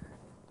just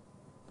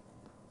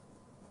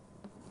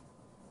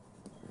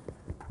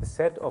the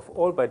set of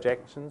all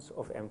bijections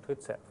of M to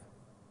itself.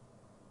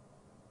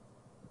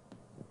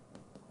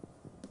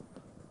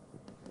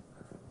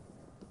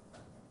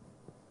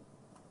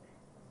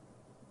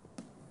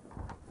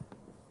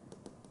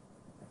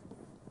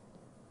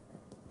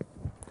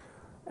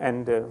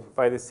 And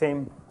by the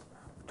same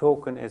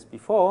token as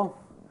before,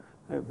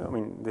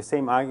 the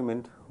same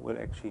argument will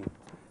actually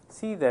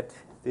see that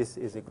this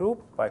is a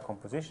group by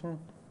composition.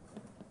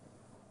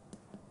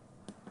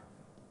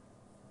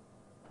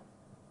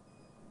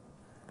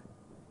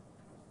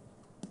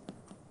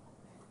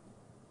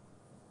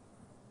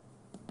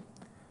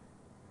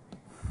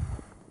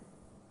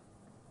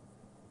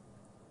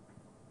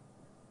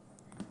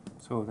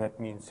 So that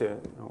means,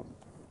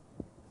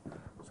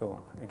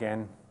 so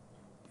again,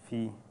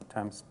 phi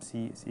times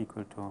psi is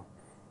equal to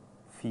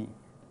phi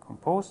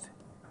composed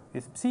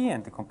with psi,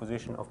 and the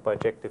composition of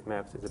bijective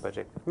maps is a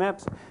bijective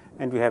maps.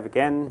 And we have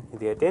again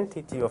the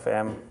identity of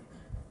M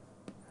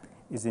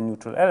is a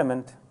neutral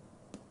element.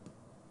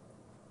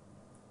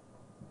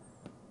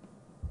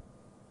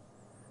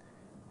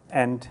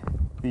 And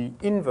the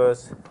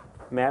inverse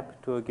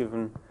map to a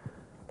given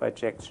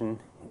bijection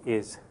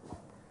is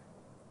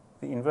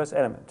the inverse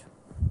element.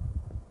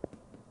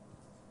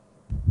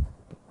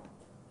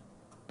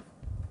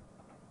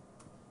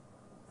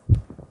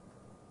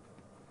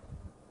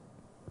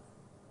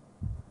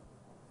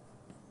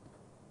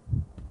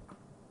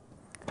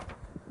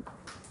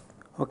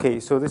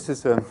 Okay, so this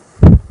is, I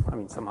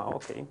mean, somehow,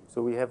 okay.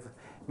 So we have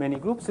many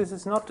groups. This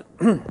is not,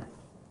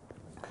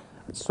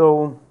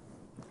 so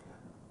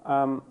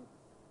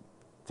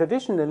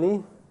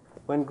traditionally,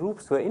 when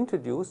groups were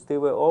introduced, they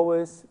were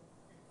always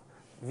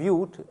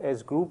viewed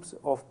as groups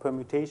of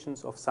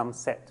permutations of some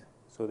set.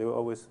 So they were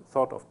always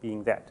thought of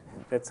being that.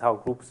 That's how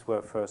groups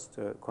were first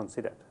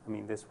considered. I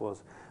mean, this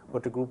was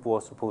what a group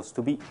was supposed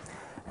to be.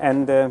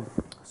 And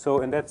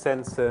so in that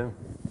sense,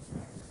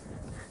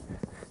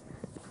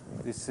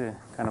 this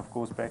kind of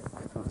goes back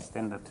to the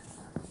standard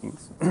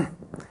things.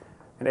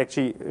 And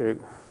actually,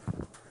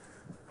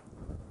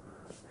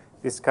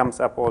 this comes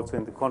up also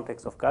in the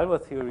context of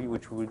Galois theory,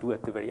 which we will do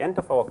at the very end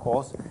of our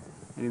course.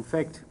 And in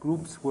fact,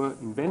 groups were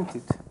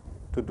invented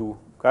to do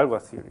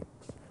Galois theory,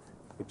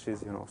 which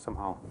is,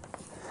 somehow.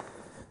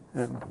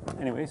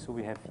 Anyway, so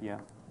we have here.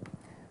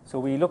 So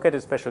we look at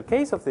a special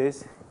case of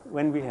this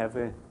when we have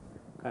a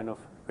kind of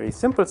very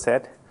simple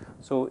set.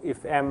 So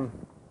if M,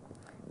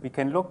 we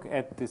can look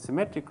at the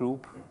symmetric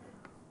group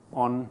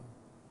on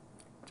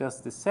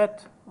just the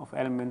set of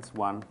elements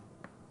 1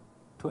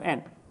 to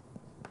n.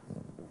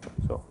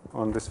 So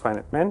on this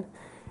finite man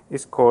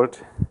is called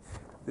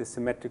the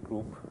symmetric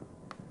group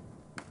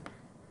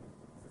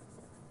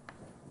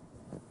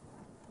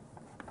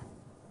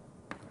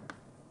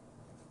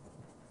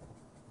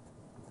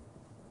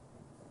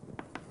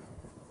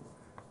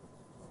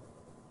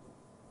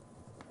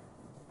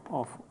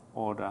of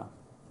order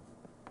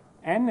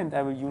n, and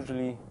I will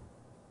usually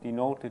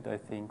denote it, I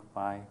think,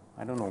 by,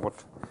 I don't know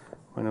what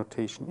my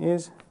notation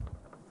is.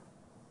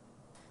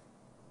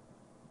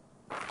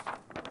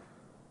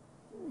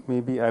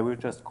 Maybe I will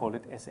just call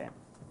it Sn.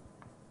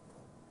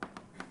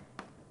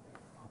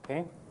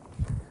 Okay?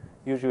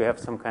 Usually we have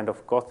some kind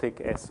of Gothic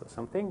S or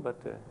something, but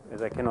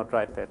as I cannot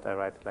write that, I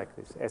write it like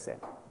this,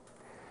 Sn.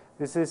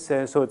 This is,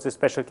 so it's a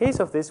special case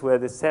of this where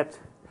the set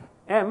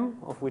M,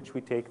 of which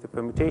we take the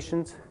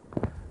permutations,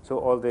 so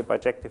all the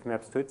bijective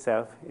maps to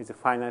itself, is a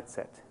finite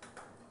set,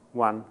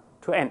 1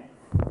 to n.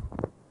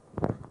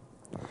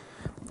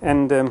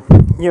 And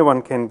here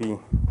one can be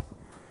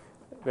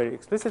very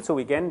explicit. So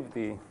again,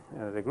 the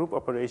group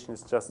operation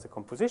is just a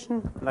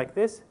composition like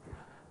this.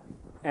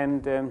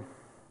 And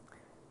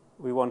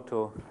we want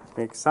to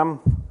make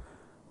some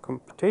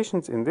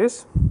computations in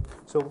this.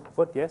 So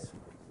what, yes?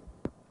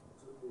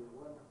 So the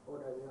one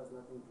order has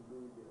nothing to do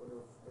with the order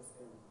of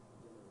Sn.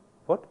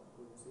 What?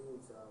 When you say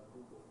it's a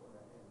group of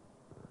order n.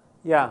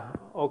 Yeah,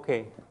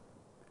 okay.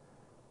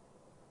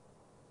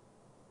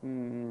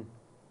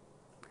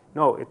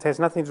 No, it has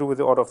nothing to do with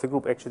the order of the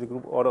group. Actually, the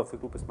group order of the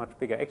group is much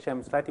bigger. Actually,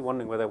 I'm slightly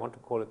wondering whether I want to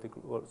call it the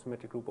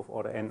symmetric group of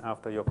order n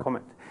after your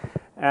comment.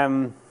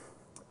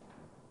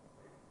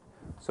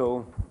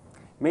 So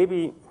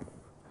maybe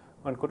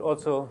one could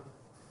also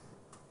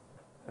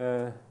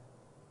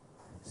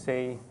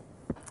say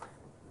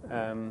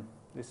the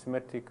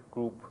symmetric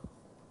group.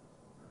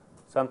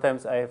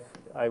 Sometimes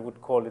I would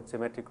call it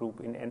symmetric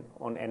group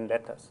on n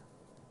letters.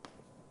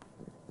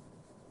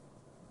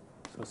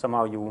 So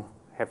somehow you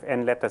have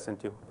n letters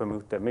and you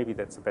permute them. Maybe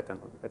that's a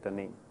better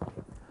name.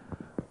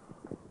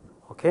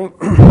 Okay.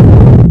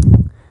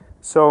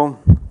 So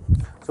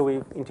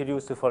we've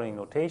introduced the following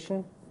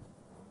notation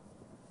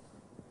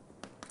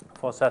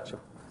for such a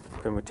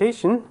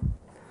permutation.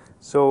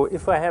 So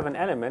if I have an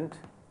element,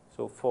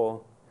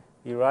 so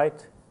we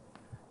write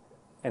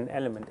an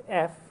element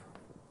f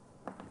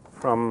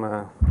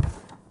from,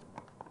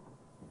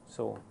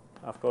 so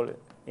after all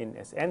in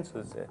Sn, so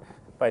it's a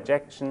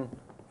bijection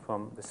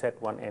from the set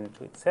 1n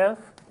to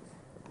itself.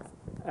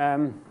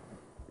 In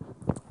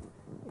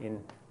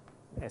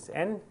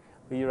Sn,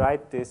 we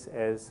write this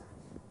as,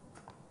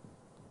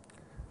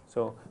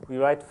 so we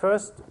write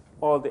first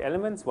all the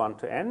elements 1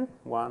 to n,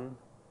 1,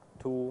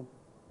 2,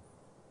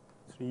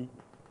 3,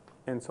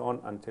 and so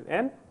on until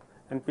n.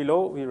 And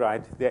below we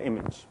write their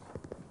image.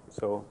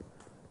 So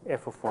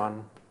f of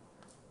 1,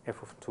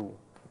 f of 2,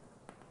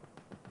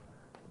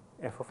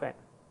 f of n.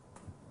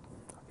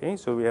 Okay,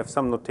 so we have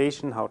some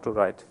notation how to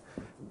write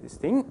this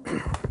thing.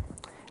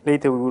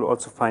 Later we will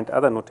also find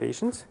other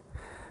notations.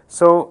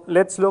 So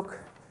let's look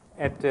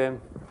at,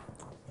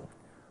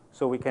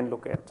 so we can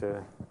look at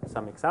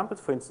some examples.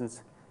 For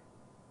instance,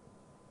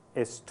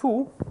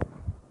 S2,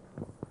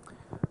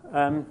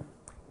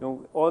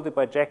 all the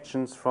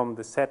bijections from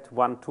the set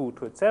 1, 2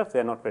 to itself,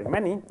 there are not very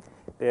many.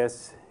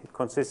 It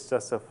consists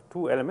just of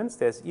two elements.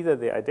 There's either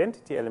the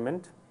identity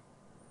element,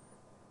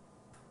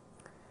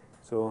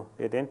 so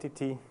the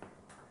identity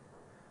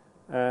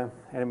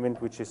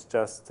element, which is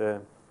just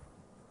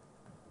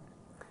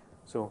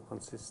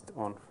consists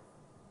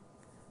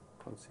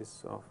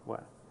of,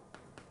 well,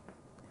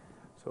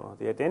 so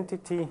the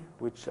identity,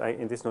 which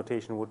in this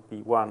notation would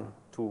be 1,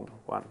 2,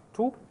 1,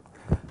 2,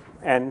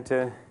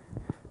 and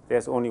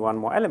there's only one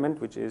more element,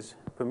 which is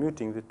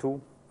permuting the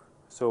two,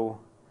 so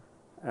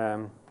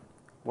 1,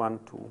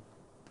 2,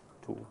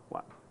 2,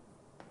 1.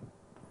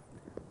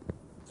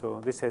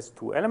 So this has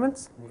two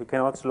elements. We can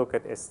also look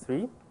at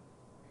S3.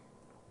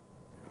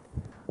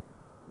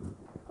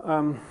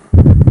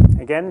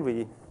 Again,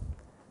 we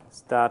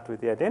start with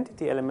the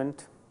identity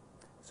element.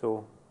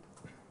 So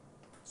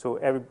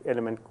every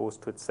element goes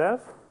to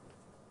itself.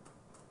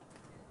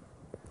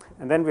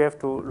 And then we have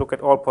to look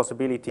at all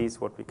possibilities,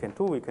 what we can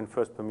do. We can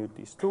first permute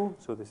these two.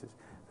 So this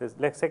is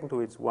the second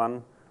two, it's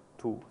 1,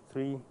 2,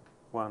 3,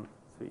 1,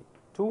 3,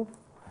 2.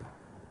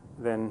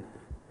 Then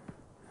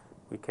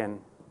we can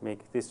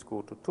make this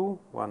go to 2,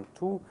 1,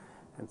 2,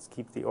 and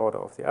keep the order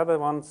of the other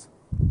ones.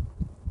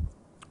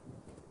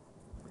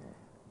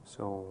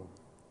 So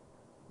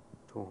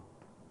 2,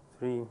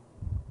 3.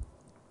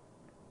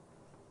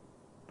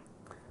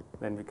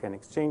 Then we can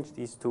exchange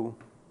these two.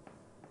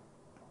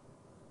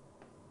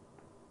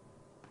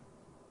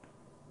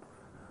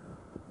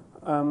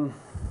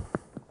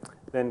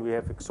 Then we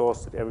have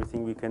exhausted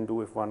everything we can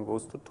do if 1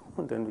 goes to 2,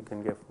 and then we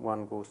can get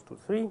 1 goes to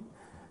 3.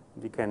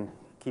 We can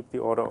keep the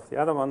order of the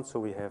other ones, so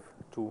we have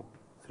 2,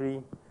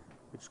 3,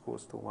 which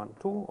goes to 1,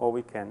 2, or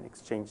we can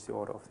exchange the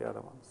order of the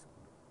other ones.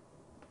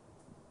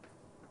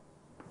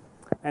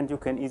 And you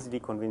can easily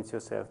convince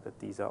yourself that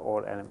these are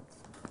all elements.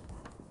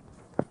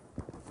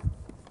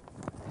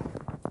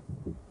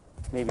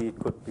 Maybe it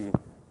could be.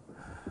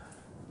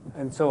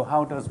 And so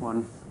how does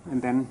one,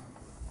 and then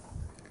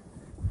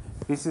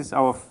this is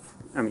our,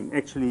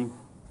 actually,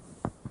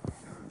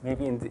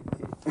 maybe in the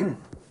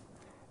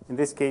in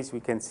this case we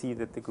can see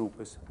that the group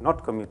is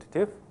not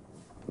commutative.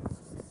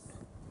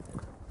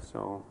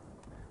 So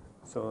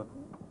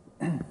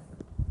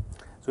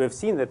we have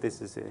seen that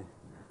this is a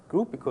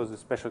group because the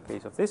special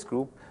case of this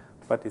group,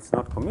 but it's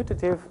not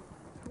commutative.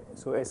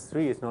 So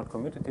S3 is not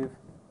commutative.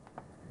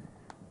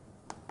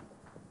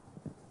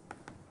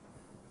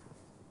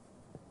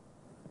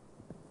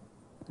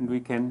 And we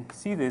can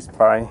see this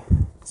by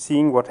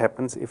seeing what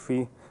happens if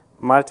we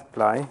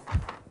multiply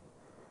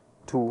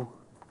two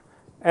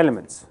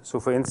elements. So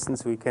for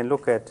instance, we can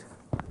look at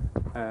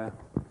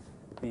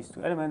these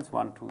two elements,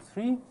 1, 2,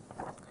 3,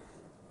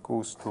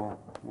 goes to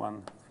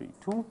 1, 3,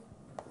 2.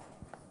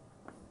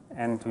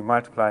 And we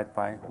multiply it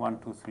by 1,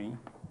 2, 3,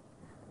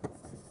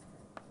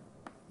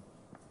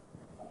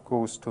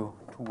 goes to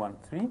 2, 1,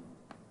 3.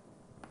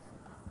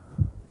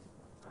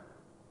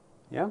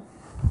 Yeah?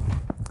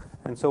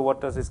 And so what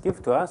does this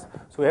give to us?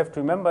 So we have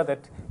to remember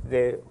that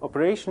the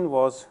operation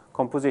was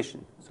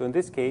composition. So in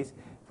this case,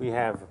 we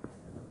have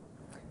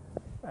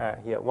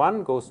here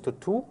 1 goes to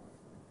 2,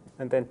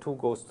 and then 2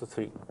 goes to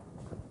 3.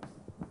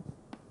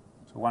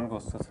 So 1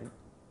 goes to 3.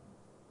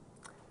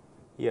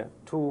 Here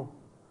 2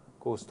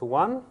 goes to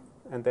 1,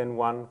 and then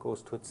 1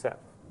 goes to itself.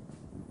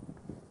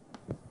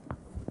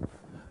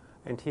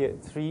 And here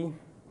 3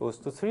 goes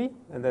to 3,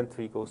 and then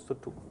 3 goes to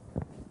 2.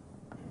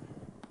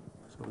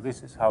 So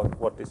this is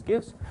what this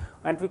gives.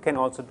 And we can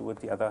also do it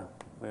the other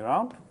way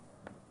around.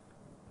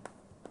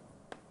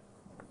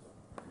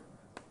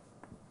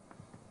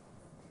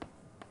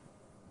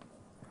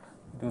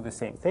 Do the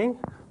same thing.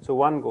 So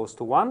 1 goes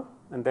to 1,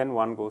 and then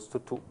 1 goes to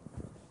 2.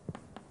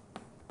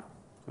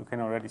 You can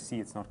already see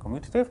it's not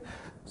commutative.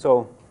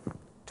 So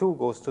 2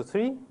 goes to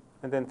 3,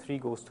 and then 3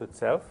 goes to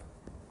itself.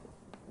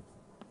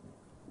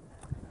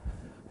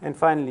 And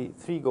finally,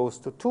 3 goes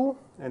to 2,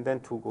 and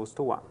then 2 goes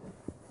to 1.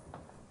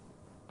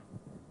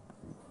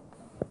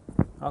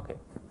 Okay.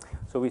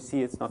 So we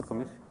see it's not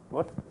commutative.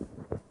 What?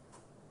 There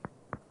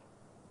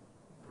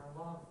are a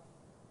lot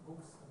of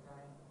books in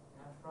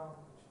Algebra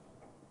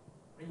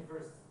which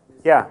reverse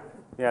this.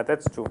 Yeah,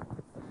 that's true.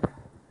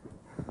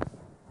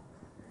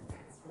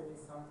 It's really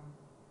some.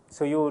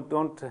 So you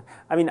don't,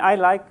 I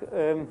like,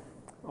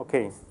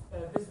 okay.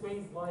 This way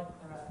is like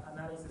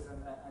analysis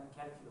and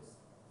calculus.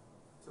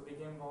 So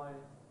begin by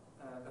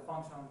the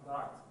function on the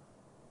right.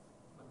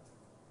 But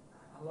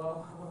a lot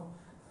of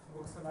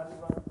books in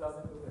Algebra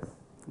doesn't do this.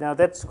 Now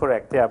that's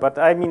correct, yeah. But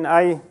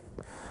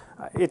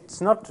it's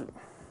not,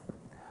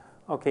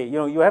 okay,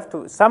 you have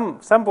to,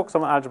 some books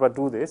on algebra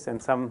do this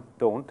and some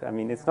don't.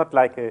 It's not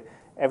like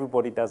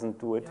everybody doesn't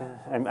do it.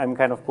 I'm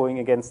kind of going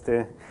against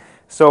the,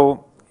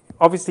 so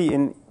obviously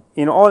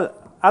in all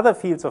other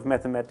fields of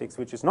mathematics,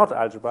 which is not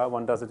algebra,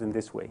 one does it in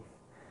this way.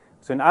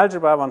 So in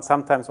algebra, one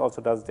sometimes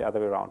also does it the other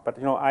way around. But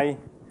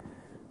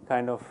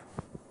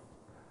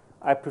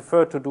I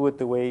prefer to do it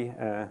the way,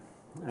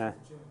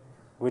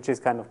 which is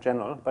kind of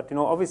general. But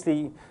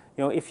obviously,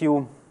 if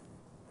you,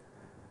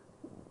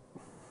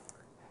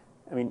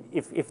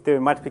 if the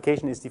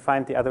multiplication is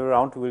defined the other way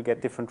around, we will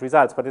get different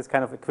results. But it's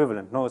kind of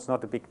equivalent. No, it's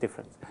not a big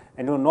difference.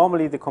 And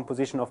normally the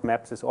composition of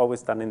maps is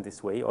always done in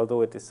this way,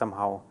 although it is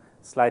somehow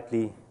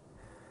slightly,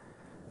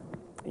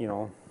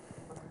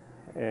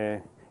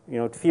 it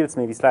feels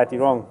maybe slightly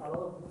wrong. A lot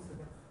of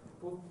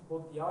books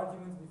put the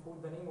arguments before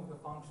the name of the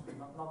function,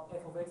 not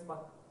f of x,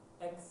 but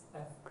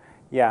xf.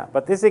 Yeah,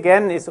 but this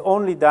again is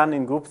only done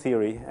in group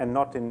theory and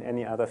not in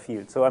any other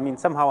field. So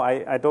somehow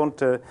I don't,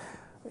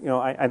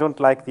 I don't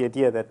like the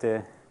idea that,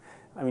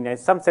 in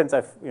some sense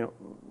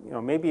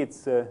maybe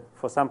it's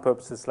for some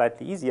purposes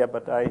slightly easier,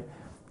 but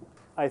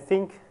I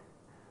think,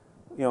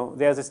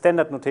 there's a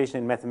standard notation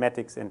in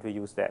mathematics and we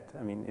use that.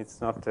 It's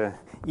not,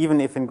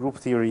 even if in group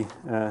theory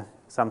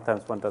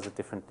sometimes one does it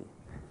differently.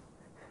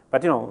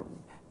 But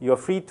you're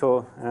free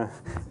to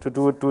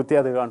do it the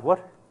other way around.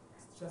 What?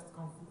 It's just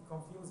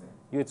confusing.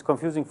 It's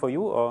confusing for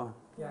you, or?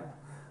 Yeah.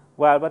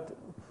 Well, but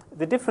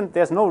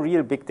there's no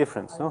real big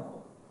difference, no?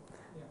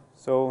 Yeah.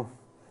 So,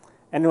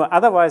 and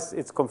otherwise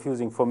it's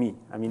confusing for me.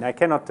 I mean, I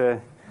cannot, you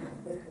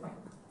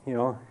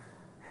know,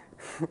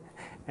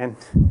 and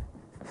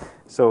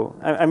so,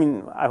 I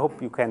mean, I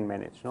hope you can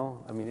manage,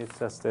 no? I mean, it's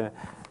just,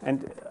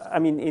 and I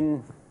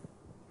mean,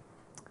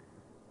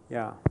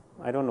 yeah,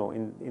 I don't know,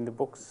 in the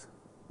books,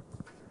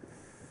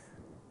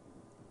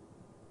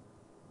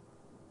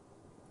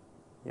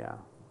 yeah,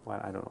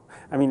 well, I don't know.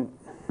 I mean,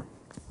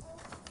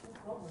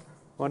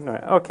 what, no,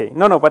 okay,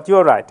 no, but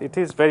you're right. It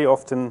is very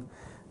often,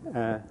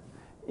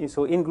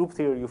 so in group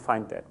theory you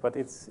find that, but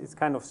it's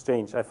kind of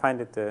strange. I find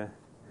it, you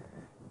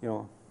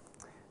know,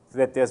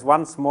 that there's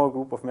one small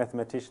group of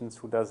mathematicians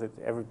who does it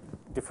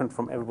different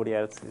from everybody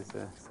else is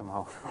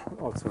somehow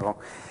also wrong.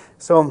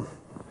 So,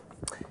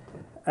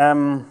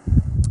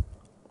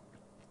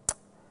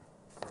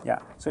 yeah,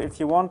 so if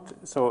you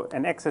want, so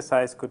an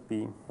exercise could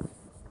be,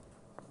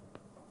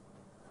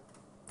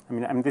 I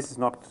mean, this is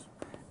not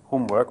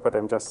homework, but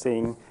I'm just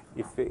saying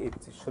if it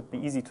should be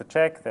easy to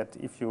check that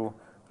if you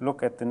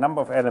look at the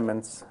number of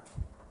elements,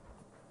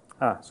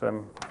 so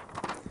I'm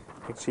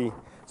actually,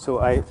 so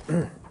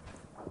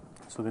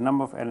the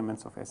number of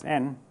elements of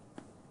Sn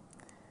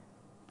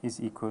is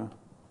equal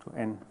to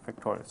n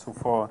factorial.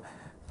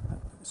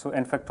 So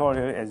n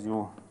factorial, as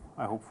you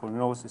I hopefully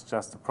knows, is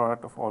just the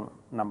product of all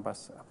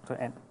numbers up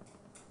to n.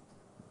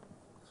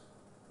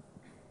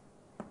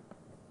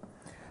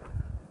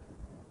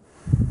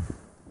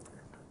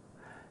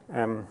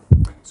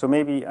 So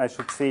maybe I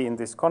should say in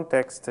this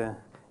context,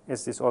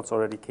 as this also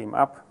already came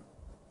up.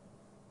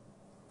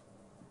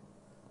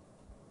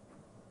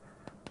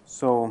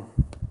 So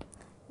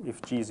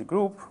if G is a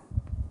group,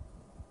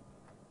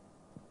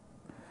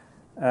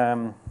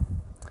 the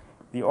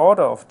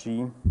order of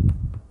G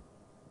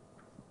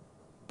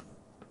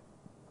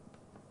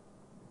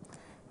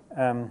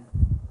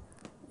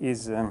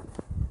is,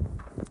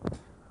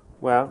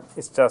 well,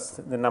 it's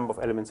just the number of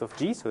elements of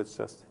G, so it's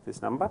just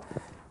this number.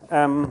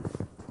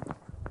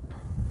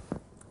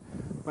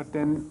 But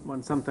then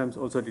one sometimes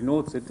also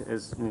denotes it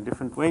as in a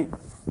different way.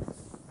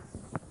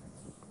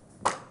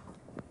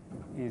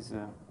 Is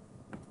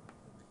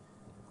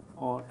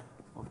odd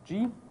of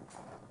G,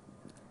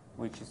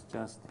 which is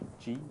just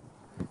G,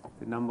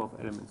 the number of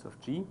elements of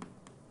G.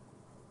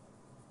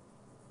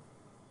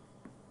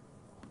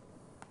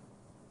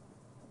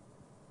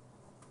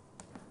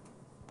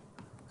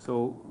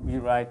 So we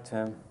write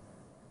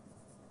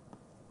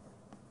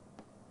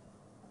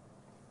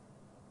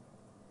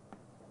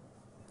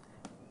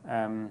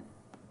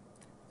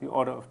the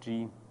order of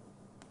G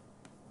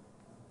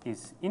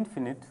is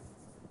infinite,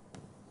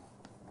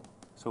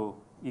 so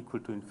equal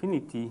to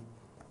infinity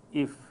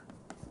if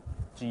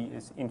G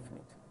is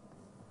infinite.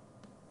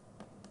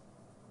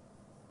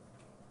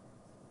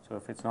 So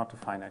if it's not a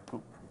finite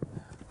group.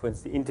 For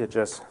instance, the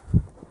integers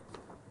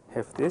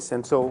have this,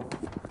 and so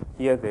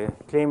here the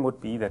claim would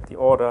be that the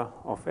order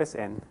of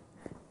Sn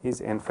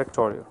is n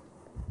factorial.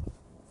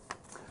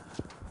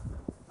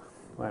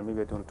 Well,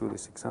 maybe I don't do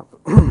this example.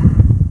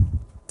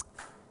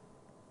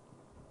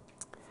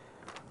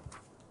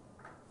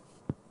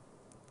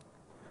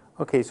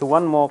 Okay, so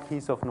one more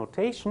piece of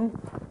notation.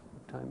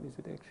 What time is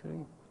it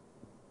actually?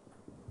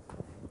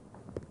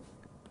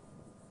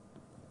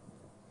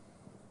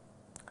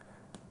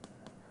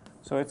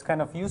 So it's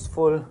kind of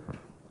useful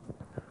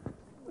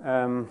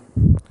to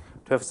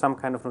have some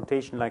kind of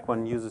notation like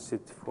one uses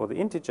it for the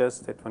integers,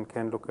 that one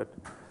can look at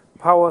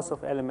powers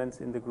of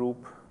elements in the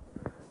group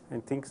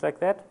and things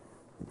like that.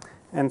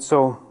 And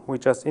so we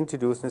just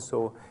introduce this.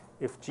 So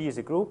if G is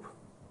a group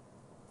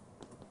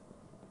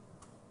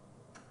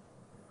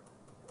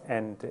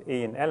and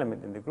A an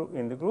element in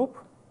the group,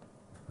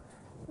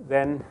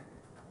 then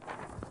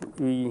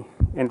we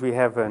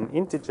have an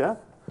integer.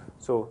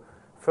 So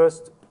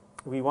first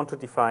we want to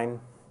define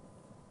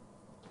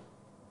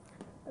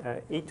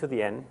a to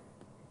the n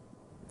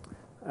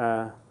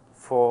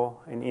for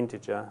an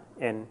integer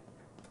n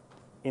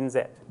in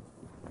Z.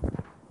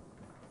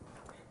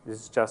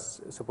 This is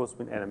just supposed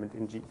to be an element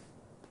in G.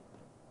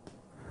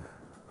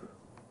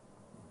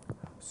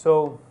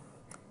 So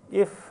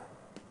if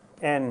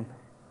n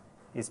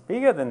is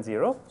bigger than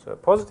 0, so a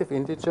positive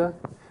integer,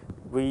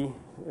 we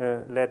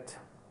let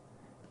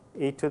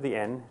a to the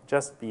n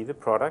just be the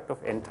product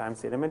of n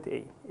times the element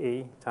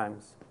a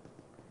times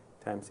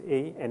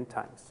a, n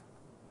times.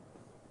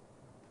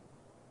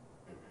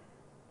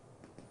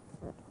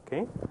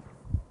 Okay.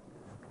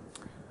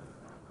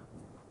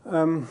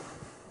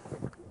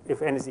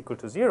 If n is equal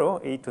to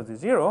 0, a to the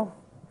 0,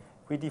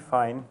 we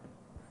define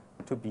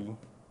to be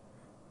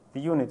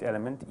the unit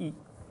element e.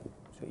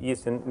 So e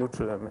is the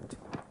neutral element.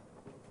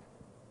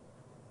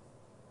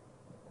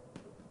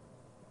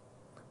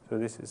 So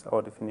this is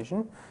our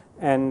definition.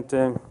 And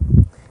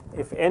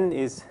if n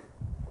is,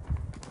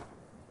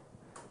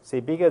 say,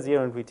 bigger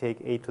 0 and we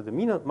take a to the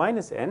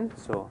minus n,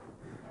 so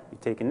we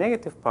take a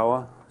negative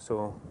power.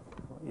 So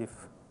if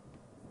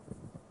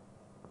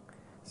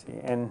say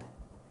n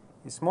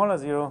is smaller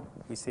 0,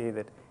 we say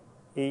that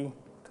a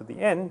to the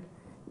n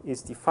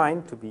is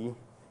defined to be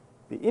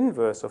the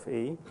inverse of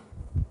a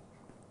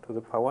to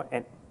the power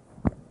n.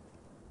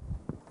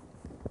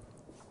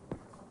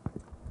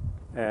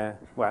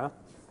 Well,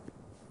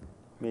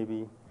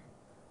 maybe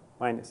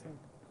minus n.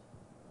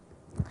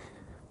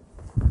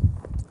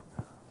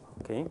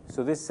 Okay,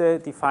 so this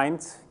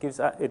gives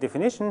a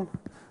definition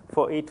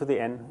for a to the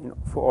n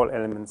for all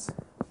elements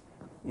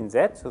in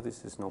Z, so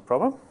this is no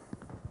problem.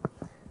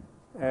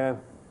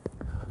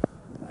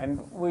 And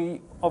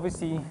we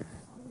obviously,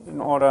 in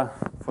order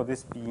for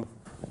this be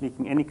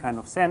making any kind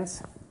of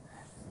sense,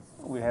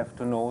 we have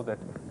to know that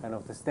kind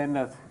of the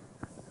standard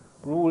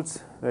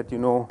rules that you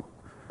know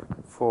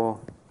for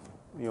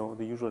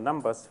the usual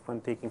numbers when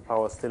taking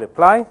power still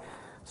apply.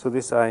 So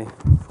this I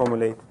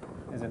formulate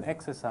as an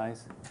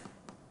exercise.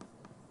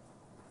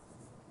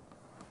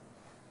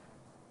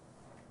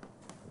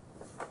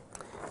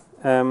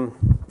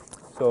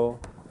 So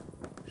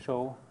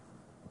show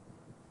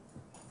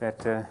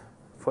that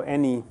for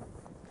any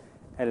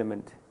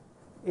element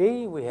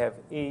a, we have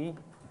a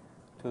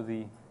to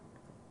the,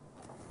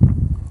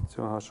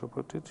 so how should I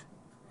put it?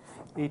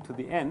 A to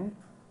the n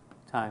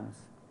times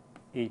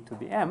a to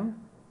the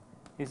m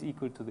is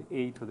equal to the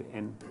a to the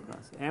n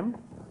plus m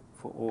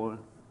for all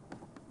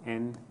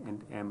n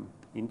and m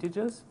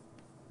integers.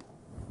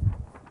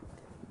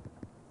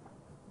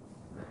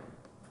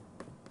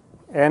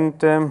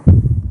 And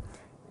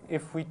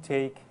if we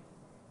take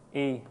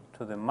a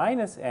to the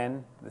minus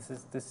n, this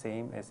is the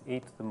same as a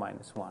to the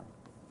minus 1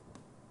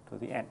 to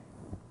the n.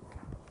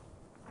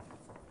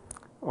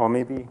 Or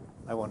maybe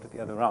I want it the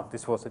other round.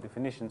 This was a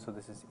definition, so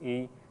this is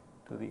a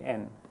to the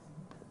n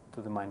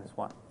to the minus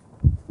 1.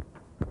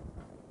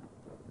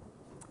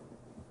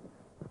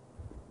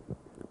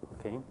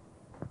 Okay.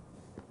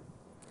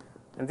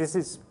 And this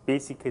is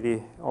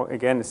basically, or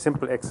again, a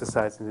simple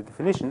exercise in the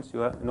definitions.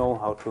 You know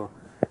how to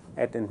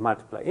add and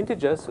multiply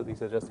integers, so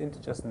these are just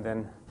integers, and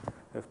then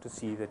you have to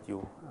see that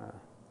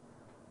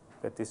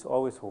that this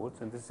always holds,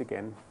 and this is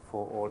again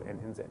for all n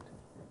in Z.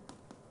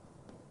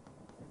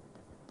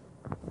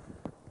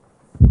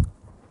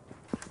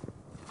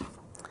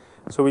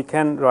 So we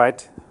can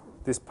write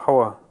this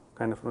power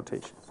kind of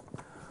notations.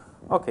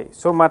 Okay,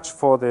 so much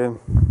for the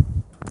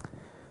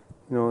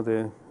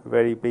the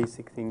very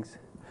basic things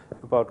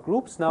about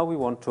groups. Now we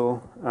want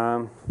to.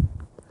 Are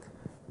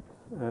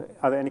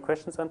there any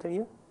questions until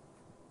here?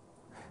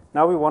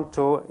 Now we want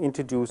to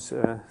introduce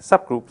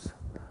subgroups.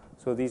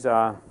 So these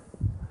are,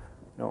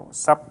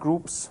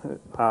 subgroups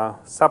are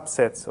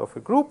subsets of a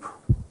group,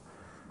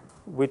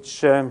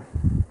 which, if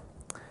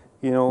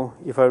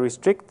I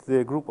restrict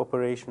the group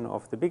operation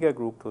of the bigger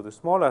group to the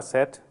smaller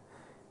set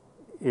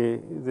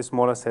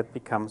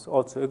becomes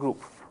also a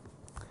group.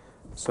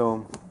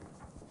 So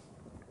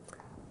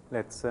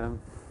let's do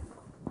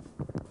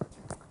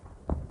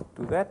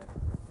that.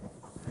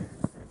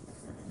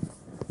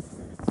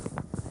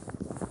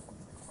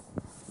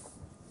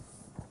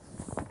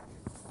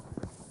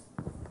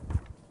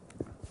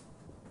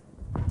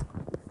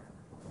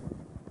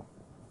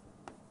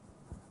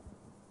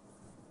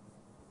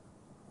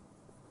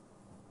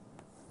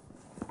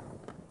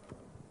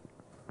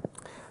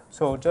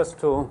 So just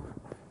to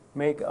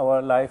make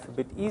our life a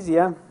bit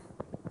easier,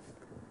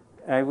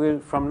 I will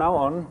from now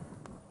on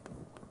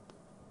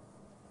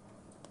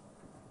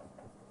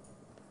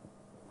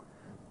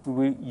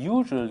we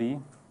usually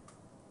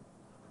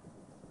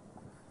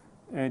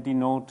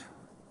denote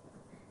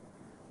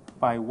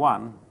by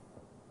 1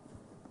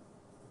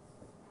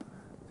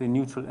 the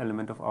neutral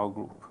element of our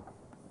group.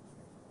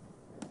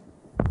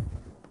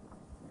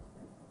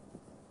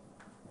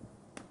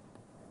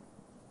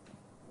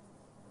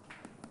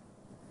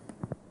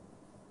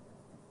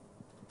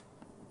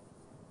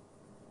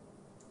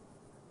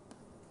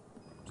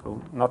 So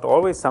not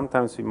always,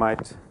 sometimes we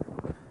might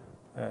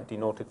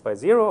denote it by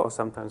 0, or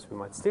sometimes we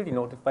might still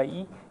denote it by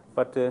e,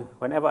 but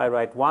whenever I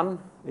write 1,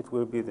 it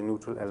will be the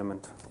neutral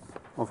element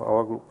of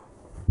our group.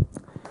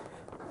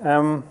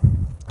 And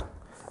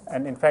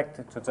in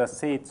fact, to just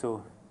say it,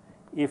 so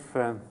if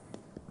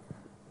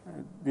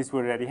this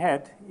we already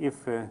had,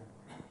 if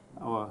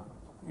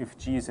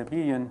G is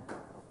abelian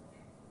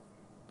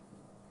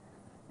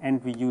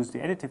and we use the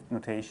additive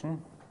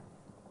notation,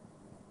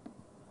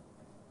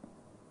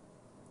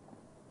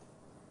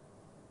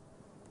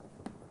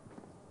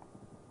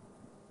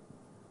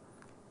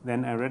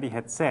 then I already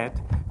had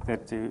said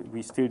that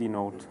we still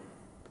denote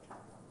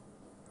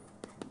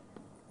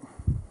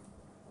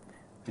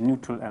the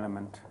neutral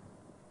element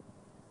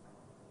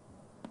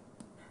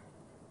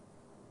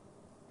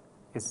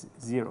is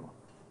 0.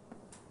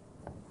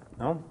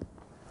 No?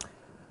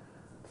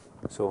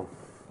 So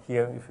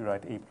here, if you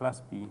write a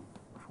plus b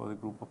for the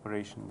group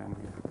operation, then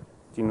we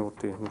denote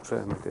the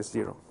neutral element as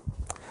 0.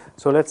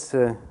 So let's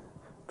do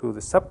the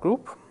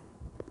subgroup.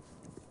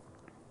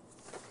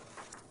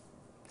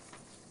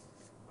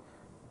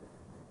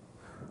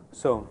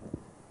 So,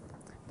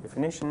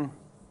 definition.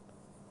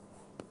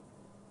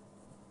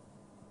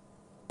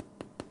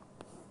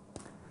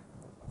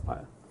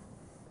 Well,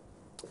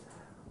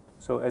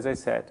 So as I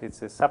said,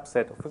 it's a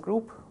subset of a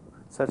group,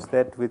 such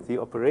that with the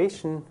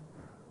operation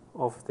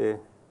of the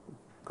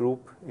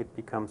group, it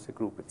becomes a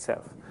group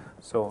itself.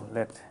 So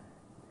let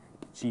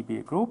G be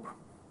a group.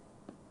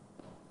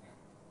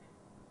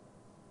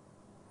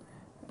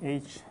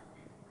 H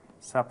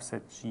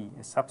subset G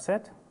a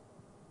subset.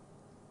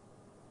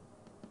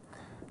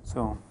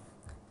 So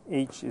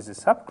H is a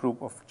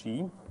subgroup of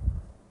G.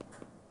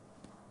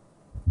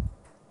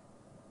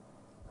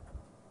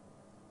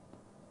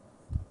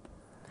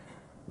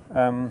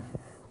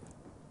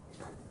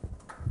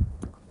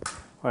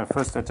 Well,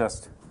 first I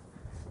just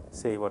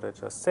say what I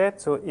just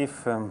said. So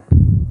if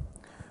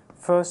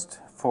first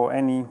for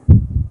any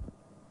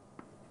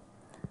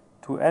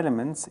two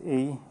elements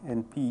A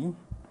and B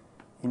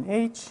in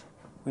H,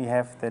 we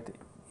have that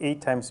A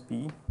times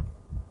B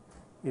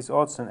is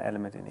also an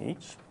element in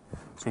H.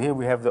 So here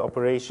we have the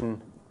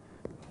operation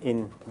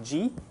in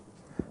G,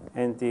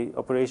 and the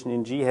operation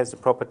in G has the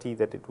property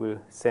that it will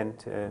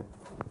send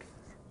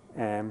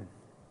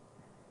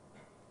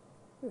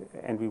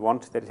and we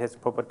want that it has a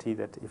property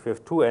that if you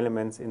have two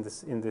elements in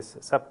this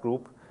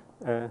subgroup,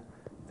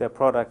 their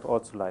product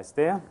also lies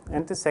there.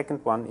 And the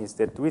second one is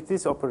that with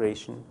this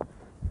operation,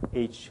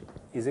 H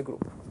is a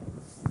group.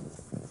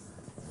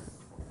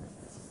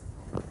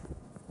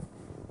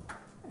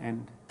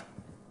 And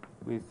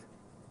with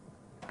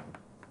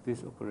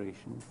this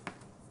operation,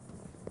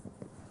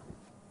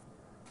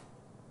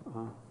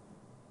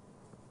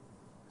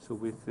 so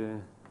with the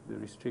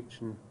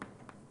restriction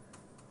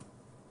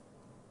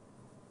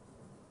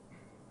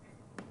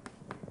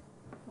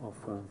of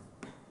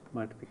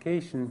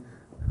multiplication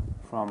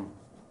from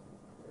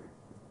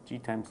G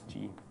times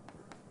G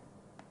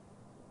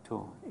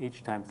to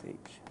H times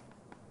H,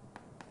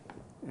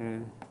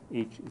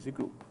 H is a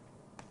group.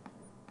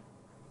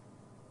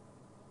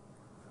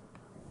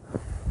 We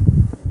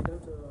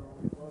don't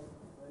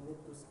need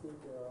to speak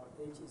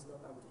H is not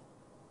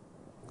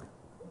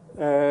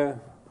empty.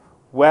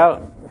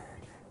 Well,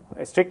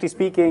 strictly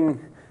speaking,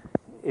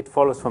 it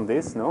follows from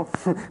this, no?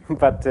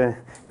 But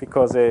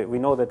because we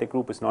know that the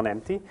group is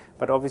non-empty,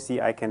 but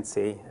obviously I can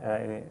say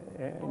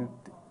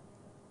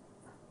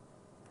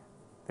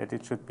that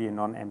it should be a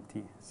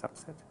non-empty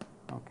subset.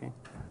 Okay.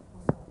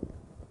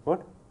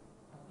 What?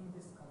 I think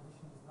this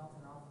condition is not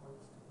enough for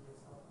it to be a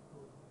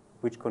subgroup.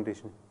 Which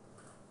condition?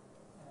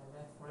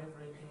 That for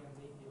every A and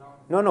B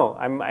belong. No,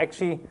 I'm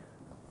actually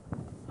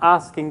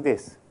asking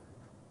this.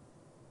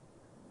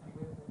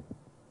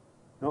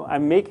 No,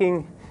 I'm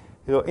making,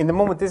 in the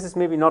moment, this is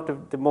maybe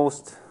not the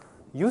most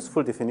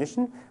useful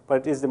definition,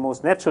 but it is the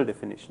most natural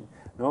definition.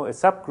 No, a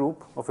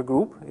subgroup of a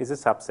group is a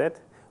subset,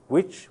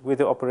 which, with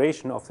the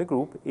operation of the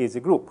group, is a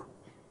group.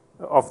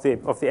 Of the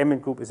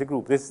element group is a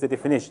group. This is the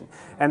definition.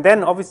 And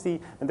then,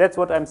 obviously, and that's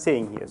what I'm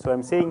saying here. So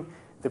I'm saying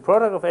the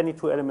product of any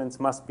two elements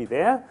must be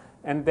there,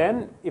 and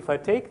then if I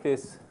take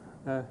this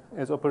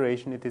as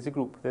operation, it is a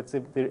group. That's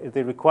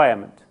the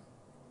requirement.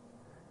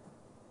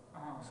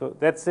 So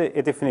that's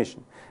a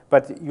definition.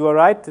 But you are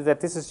right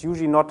that this is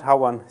usually not how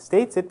one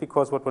states it,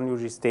 because what one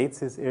usually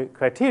states is a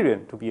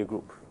criterion to be a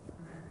group.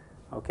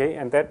 Okay,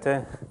 and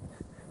that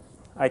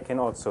I can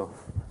also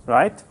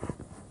write.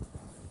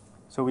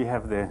 So we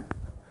have the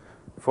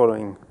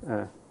following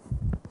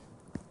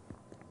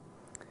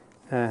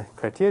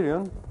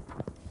criterion.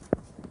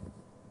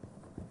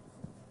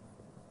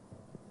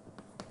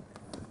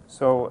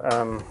 So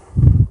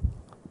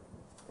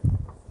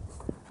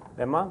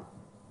lemma.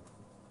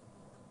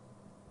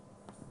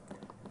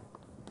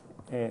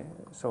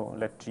 So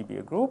let G be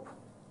a group.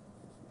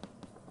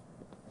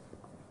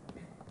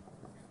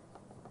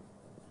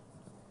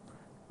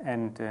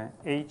 And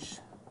H,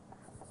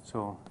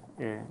 so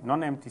a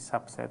non-empty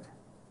subset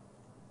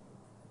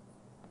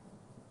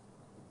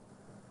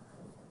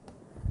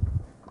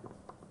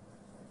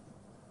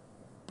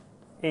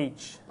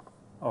H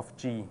of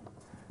G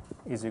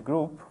is a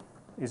group,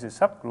 is a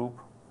subgroup.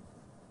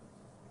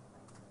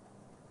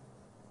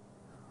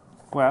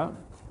 Well,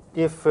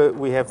 if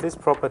we have this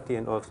property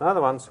and also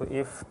another one, so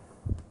if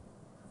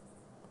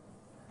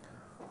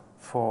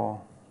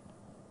for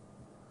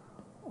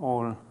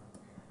all,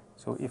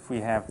 so if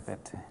we have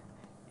that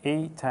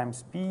A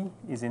times B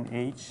is in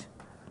H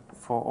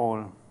for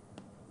all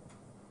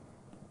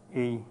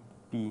A,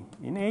 B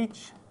in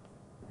H,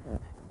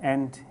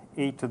 and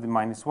A to the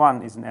minus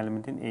 1 is an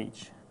element in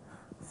H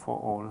for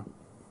all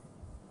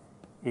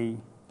A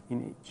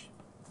in H.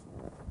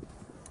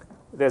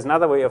 There's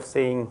another way of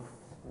saying,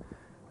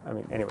 I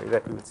mean, anyway,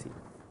 that we will see.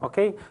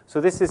 Okay,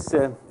 so this is,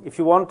 if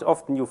you want,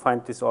 often you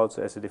find this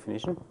also as a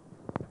definition.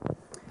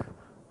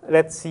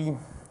 Let's see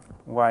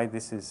why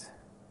this is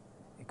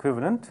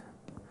equivalent.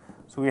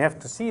 So we have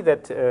to see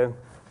that,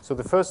 so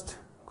the first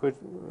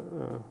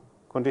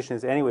condition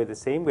is anyway the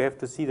same. We have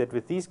to see that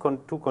with these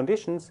two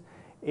conditions,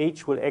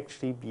 H will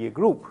actually be a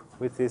group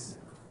with this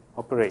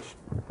operation.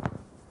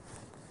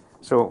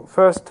 So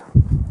first,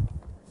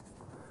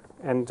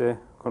 and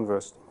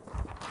conversely.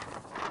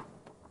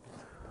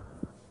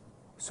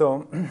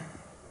 So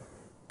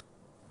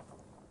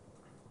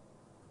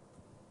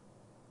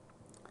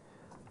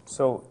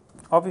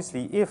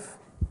obviously, if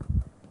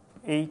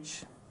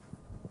H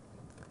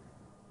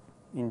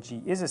in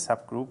G is a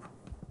subgroup,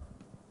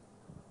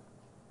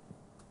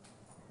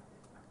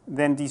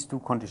 then these two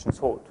conditions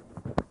hold.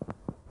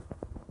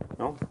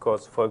 No?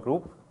 Because for a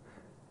group,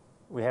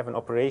 we have an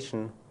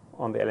operation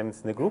on the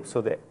elements in the group,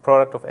 so the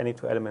product of any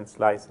two elements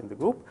lies in the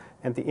group,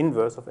 and the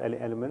inverse of any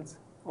elements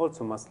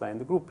also must lie in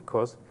the group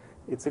because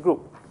it's a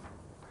group.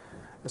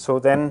 So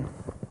then,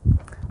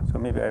 so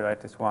maybe I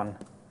write this 1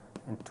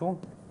 and 2.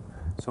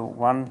 So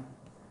 1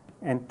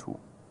 and 2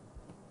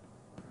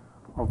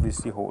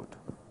 obviously hold.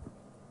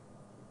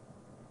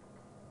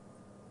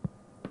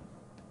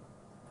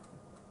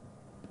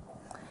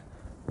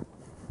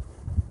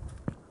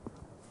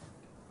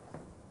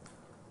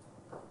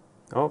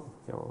 Oh,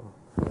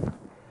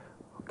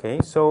 okay,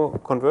 so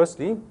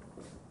conversely,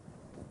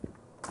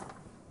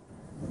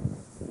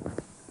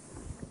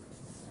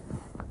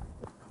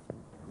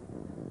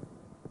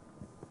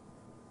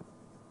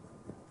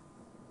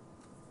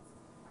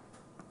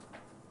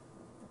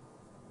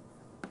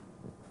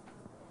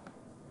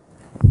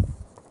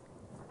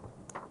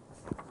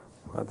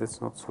 well, that's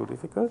not so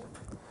difficult.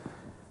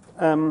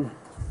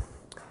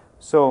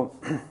 So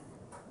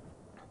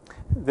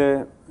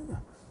the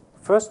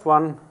first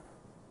one,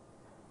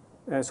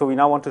 so we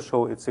now want to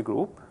show it's a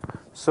group.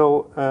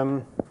 So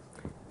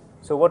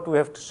so what do we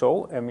have to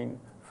show? I mean,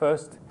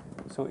 first,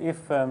 so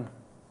if I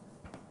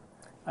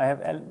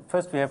have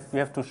first we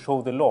have to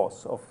show the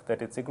laws of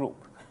that it's a group.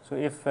 So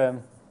if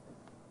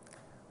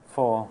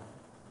for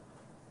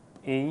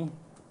A,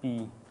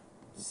 B,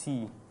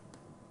 C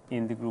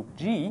in the group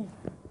G,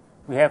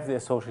 we have the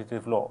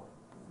associative law.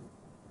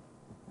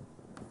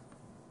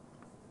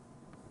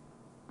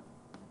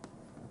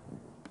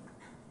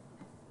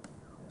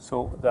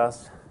 So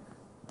thus,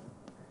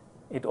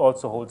 it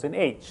also holds in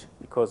H,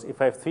 because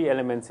if I have 3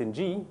 elements in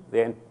G,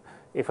 then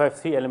if I have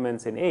 3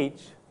 elements in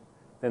H,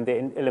 then they're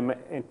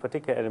in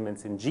particular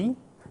elements in G,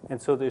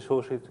 and so the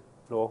associative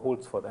law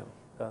holds for them.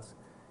 Thus,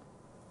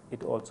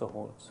 it also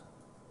holds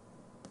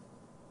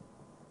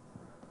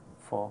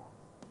for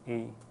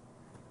A,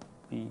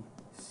 B,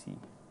 C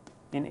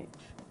in H.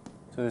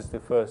 So this is the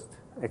first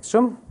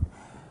axiom.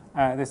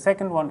 The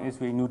second one is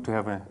we need to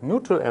have a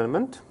neutral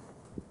element.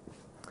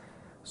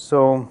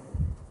 So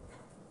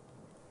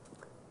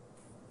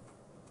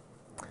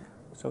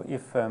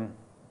if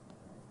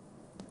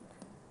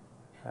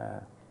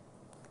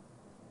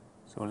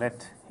so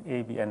let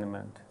A be an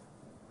element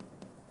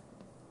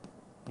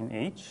in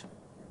H,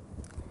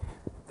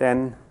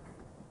 then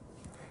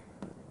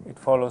it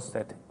follows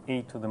that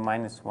A to the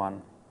minus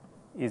 1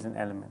 is an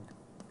element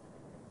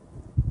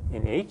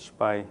in H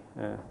by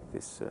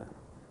this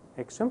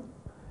axiom,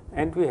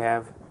 and we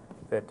have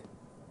that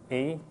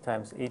A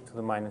times A to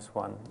the minus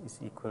 1 is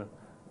equal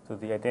to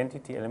the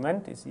identity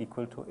element is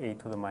equal to A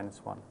to the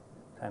minus 1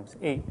 times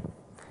A.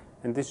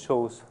 And this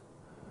shows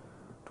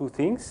two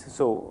things.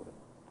 So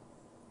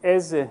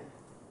as a,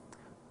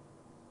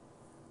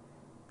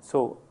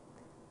 so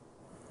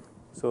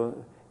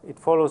it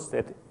follows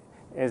that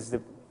as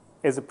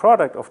a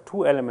product of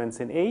two elements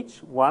in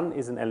H, one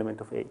is an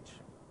element of H.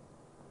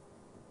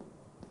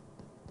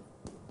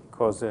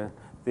 Because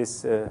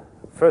this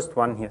first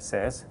one here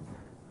says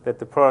that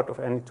the product of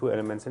any two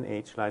elements in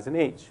H lies in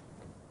H.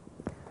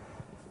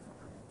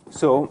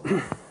 So,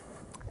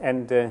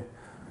 and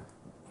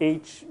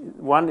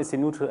H1 is a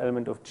neutral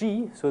element of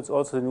G, so it's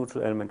also a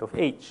neutral element of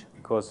H,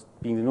 because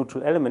being the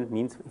neutral element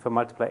means if I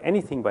multiply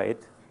anything by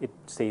it, it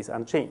stays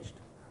unchanged.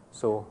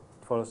 So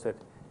it follows that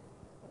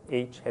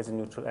H has a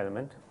neutral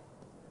element.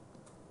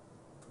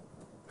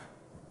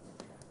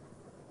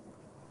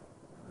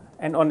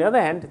 And on the other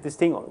hand, this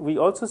thing we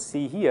also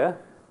see here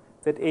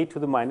that A to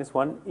the minus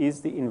 1 is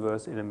the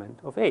inverse element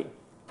of A.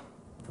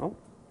 No?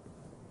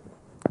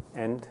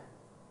 And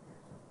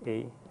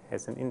A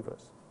has an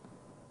inverse.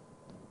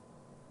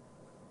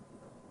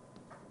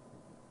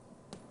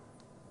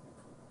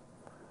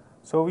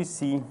 So we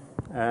see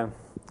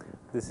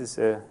this is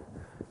a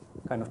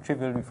kind of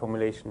trivial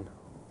reformulation.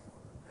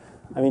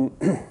 I mean,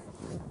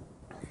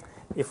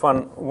 if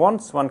one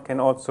wants, one can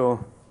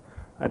also,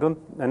 I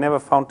never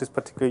found this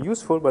particularly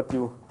useful, but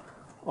you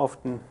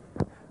often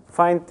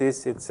find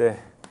this. It's an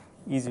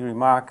easy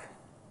remark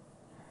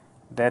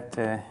that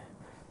a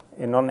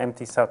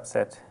non-empty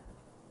subset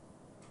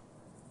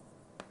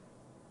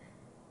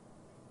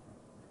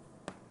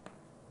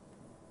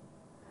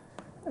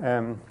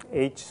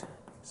H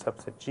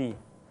subset G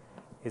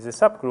is a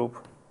subgroup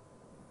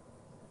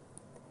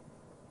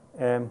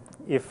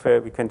if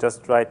we can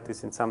just write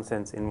this in some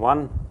sense in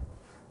one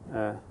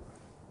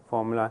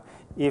formula.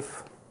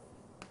 If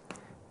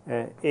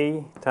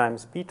A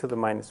times B to the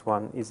minus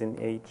 1 is in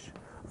H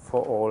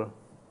for all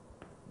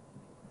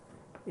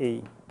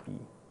A, B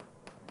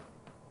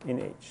in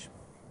H.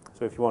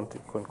 So if you want to,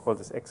 you can call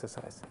this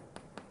exercise.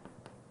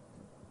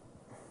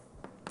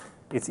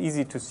 It's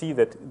easy to see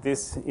that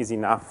this is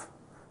enough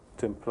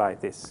to imply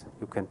this.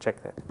 You can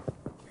check that.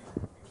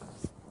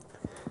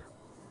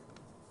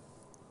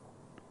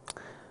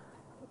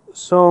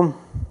 So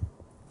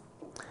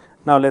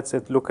Now let's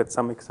look at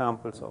some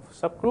examples of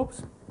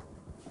subgroups.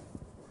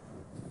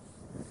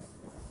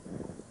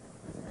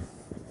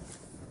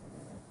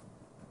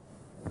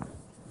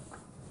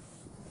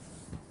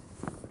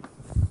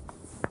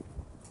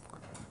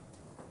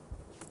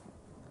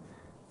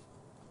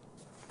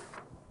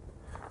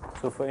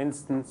 So for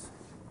instance,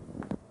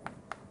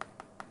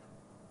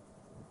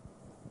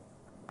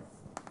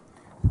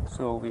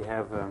 so we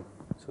have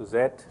so Z.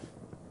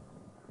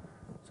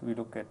 So we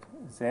look at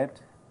Z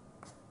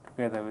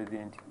together with the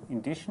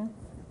addition.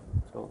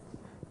 So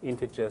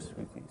integers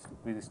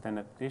with the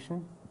standard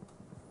addition.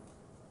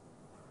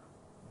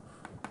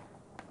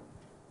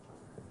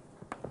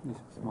 This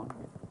is one.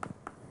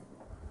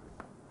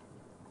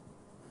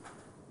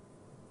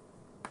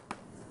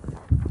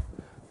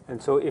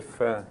 And so if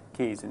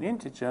k is an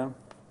integer,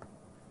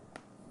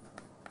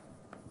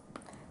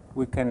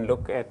 we can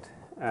look at,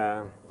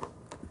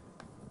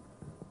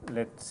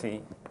 let's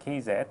say,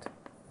 kz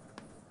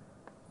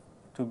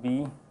to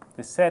be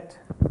the set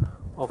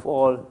of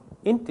all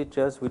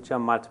integers which are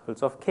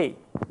multiples of k.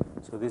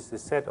 So this is the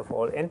set of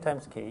all n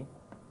times k,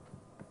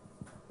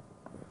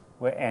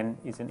 where n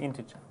is an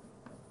integer.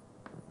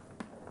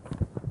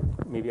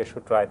 Maybe I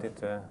should write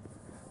it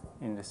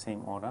in the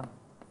same order.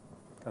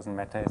 Doesn't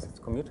matter as it's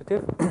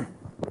commutative.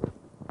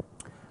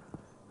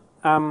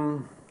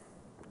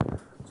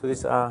 So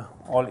these are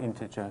all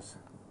integers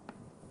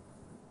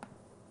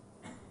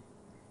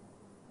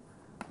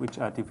which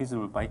are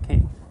divisible by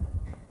k.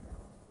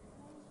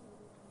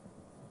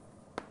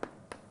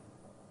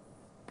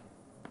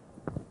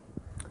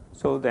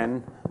 So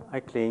then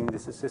I claim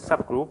this is a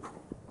subgroup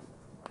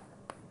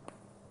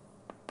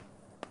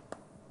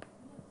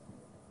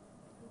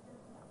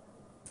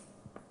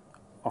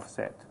of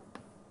Z.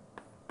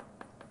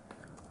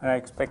 And I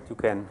expect you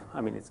can,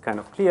 I mean, it's kind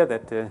of clear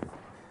that,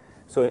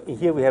 so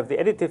here we have the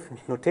additive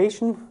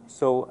notation.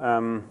 So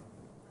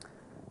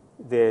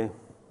the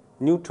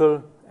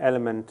neutral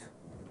element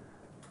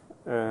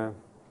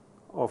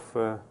of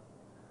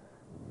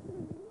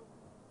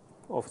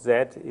Z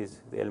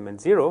is the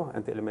element 0,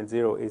 and the element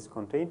 0 is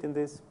contained in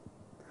this.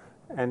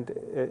 And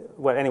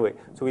well, anyway,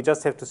 so we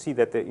just have to see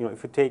that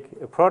if you take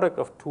a product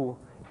of two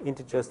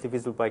integers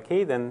divisible by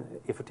k, then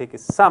if you take a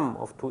sum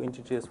of two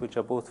integers which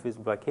are both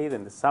divisible by k,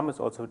 then the sum is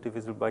also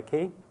divisible by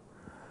k.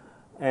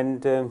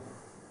 And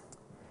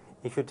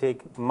if you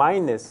take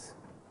minus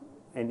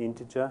an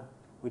integer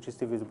which is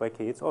divisible by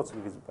k, it's also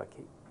divisible by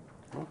k.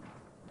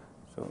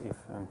 So if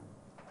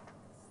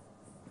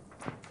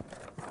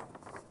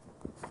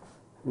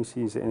let me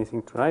see, is there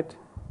anything to write?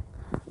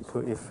 So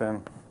if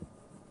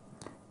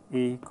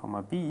a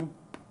comma b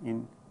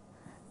in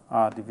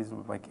are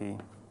divisible by k,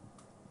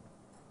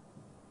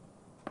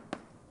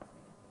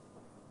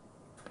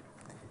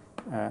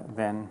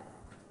 then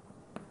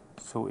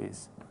so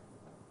is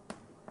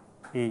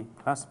a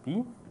plus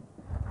b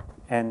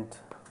and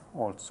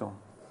also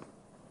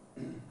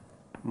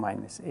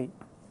minus a.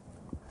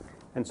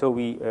 And so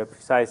we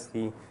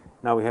precisely,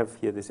 now we have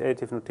here this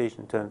additive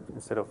notation,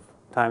 instead of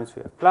times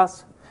we have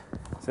plus,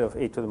 instead of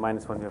a to the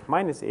minus 1 we have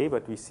minus a,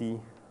 but we see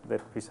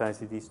that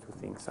precisely these two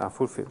things are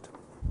fulfilled.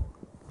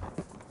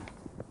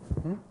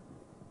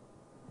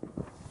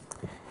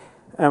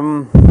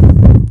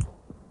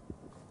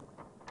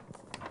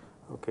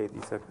 Okay,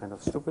 these are kind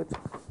of stupid.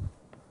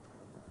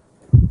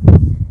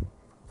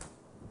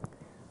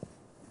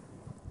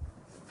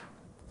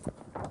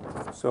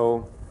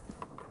 So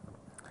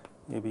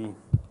maybe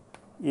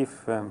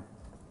if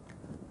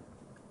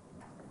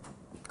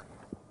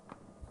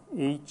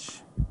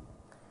H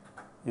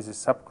is a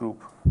subgroup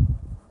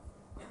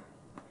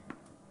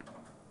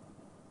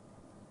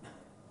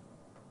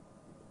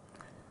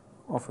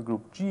of a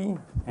group G,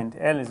 and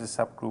L is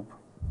a subgroup,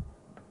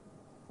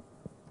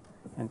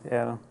 and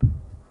L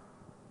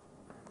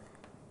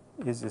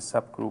is a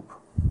subgroup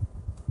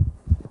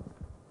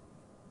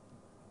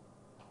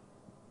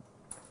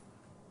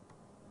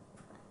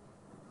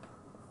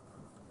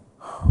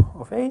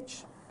of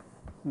H,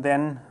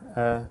 then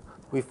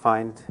we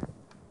find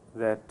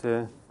that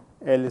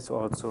L is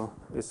also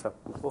a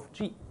subgroup of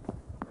G.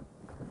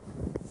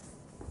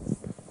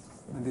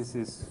 And this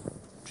is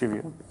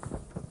trivial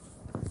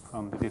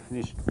from the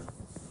definition.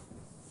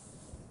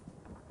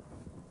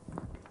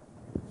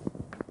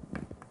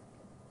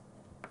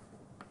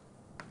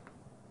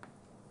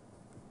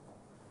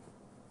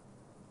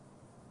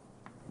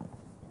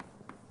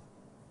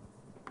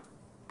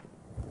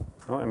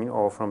 No, I mean,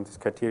 or from this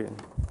criterion.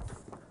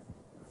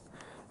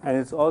 And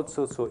it's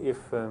also so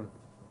if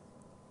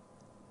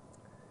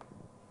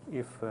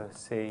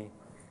say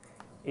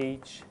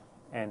H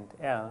and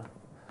L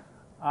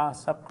are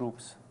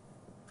subgroups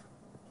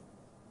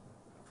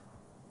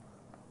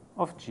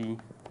of G,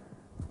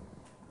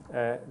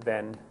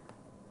 then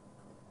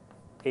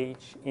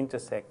H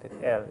intersected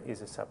L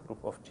is a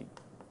subgroup of G.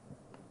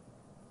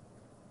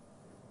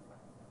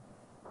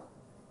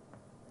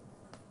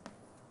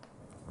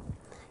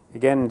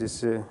 Again,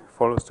 this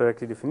follows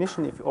directly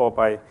definition, or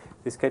by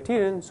this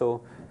criterion.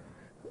 So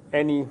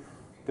the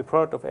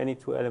product of any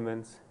two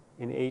elements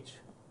in H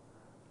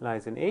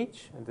lies in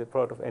H, and the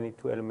product of any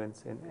two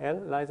elements in L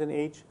lies in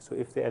H. So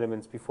if the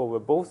elements before were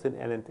both in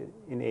L and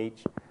in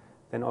H,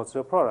 then also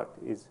the product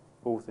is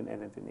both in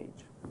L and in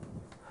H.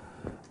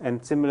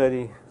 And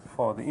similarly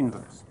for the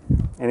inverse.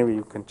 Anyway,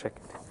 you can check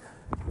it.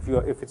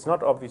 If it's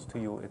not obvious to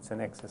you, it's an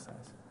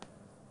exercise.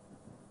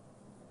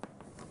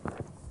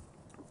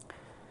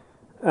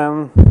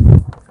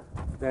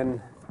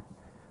 Then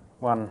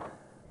one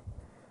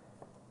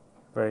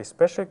very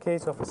special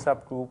case of a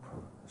subgroup.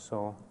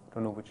 So I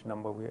don't know which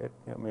number we're at.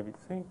 Yeah, maybe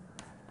 3.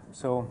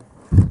 So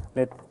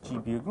let G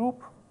be a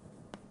group.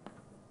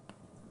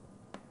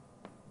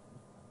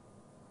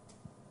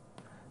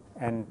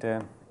 And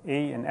A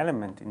an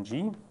element in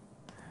G.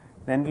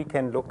 Then we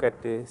can look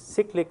at the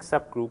cyclic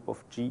subgroup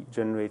of G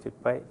generated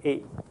by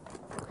A.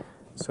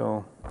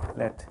 So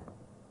let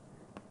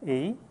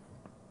A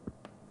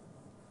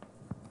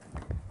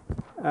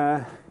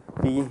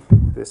be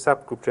the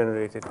subgroup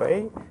generated by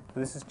A. So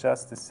this is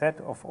just the set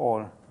of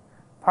all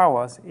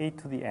powers A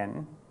to the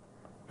n,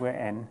 where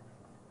n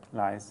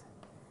lies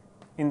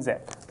in Z.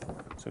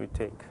 So we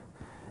take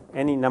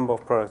any number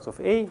of products of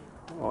A,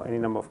 or any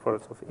number of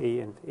products of A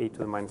and A to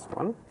the minus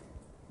 1.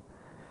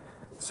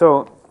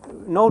 So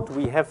note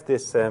we have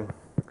this,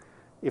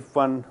 if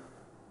one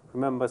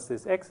remembers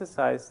this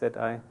exercise that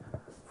I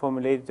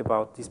formulated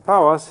about these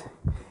powers,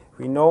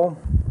 we know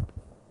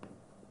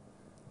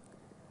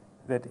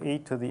that A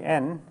to the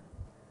n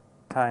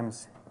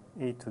times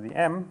A to the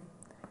m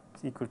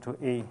is equal to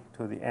A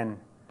to the n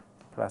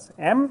plus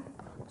m,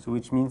 so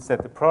which means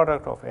that the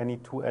product of any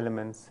two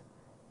elements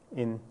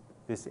in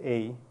this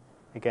A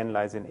again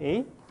lies in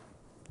A.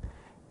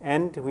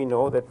 And we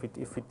know that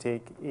if we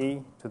take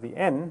A to the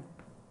n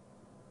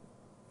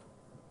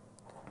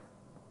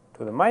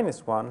to the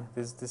minus 1,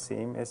 this is the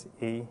same as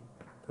A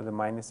to the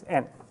minus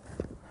n.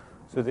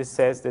 So this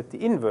says that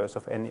the inverse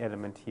of any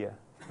element here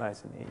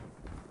lies in A.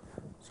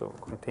 So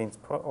it contains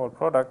all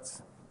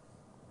products.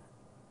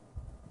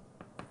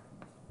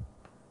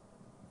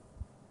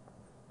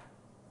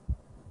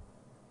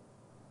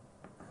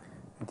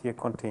 And here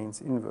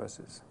contains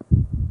inverses.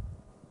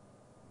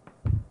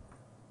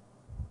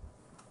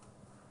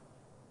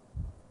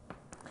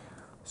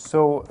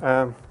 So,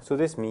 so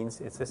this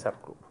means it's a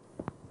subgroup.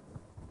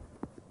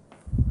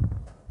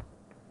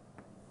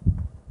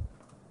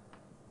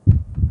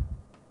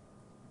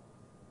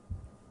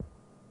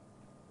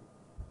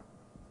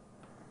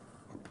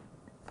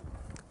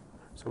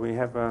 So we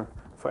have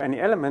for any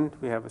element,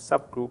 we have a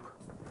subgroup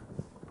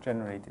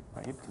generated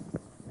by it.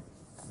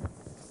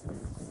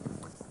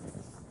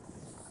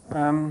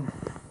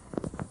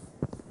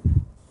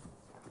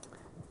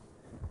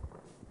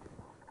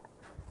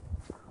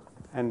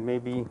 And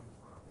maybe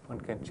one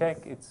can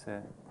check, it's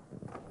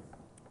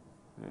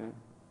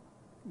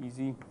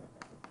easy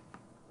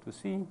to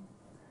see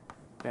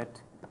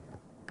that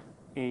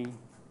A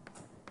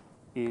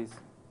is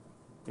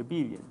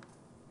abelian,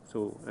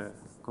 so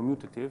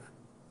commutative.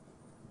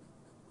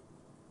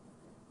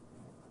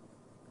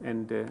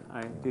 And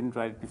I didn't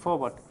write it before,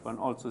 but one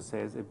also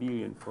says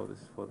abelian for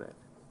this, for that.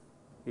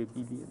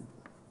 Abelian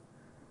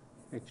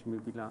actually may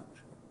be large.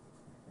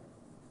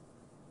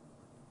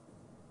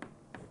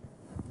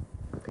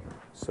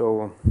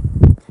 So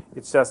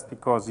it's just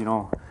because, you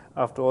know,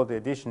 after all, the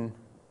addition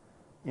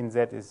in Z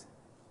is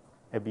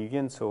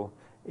abelian. So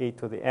A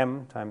to the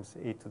m times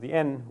A to the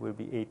n will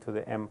be A to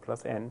the m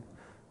plus n,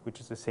 which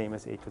is the same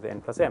as A to the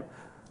n plus m.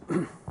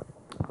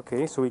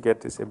 Okay, so we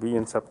get this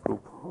abelian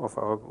subgroup of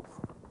our group.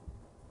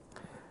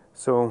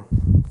 So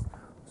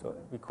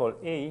we call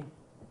A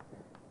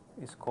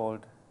is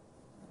called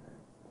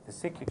the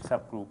cyclic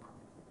subgroup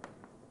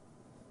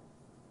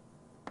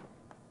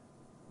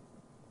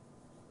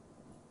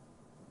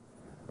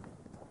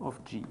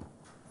of G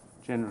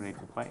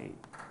generated by A.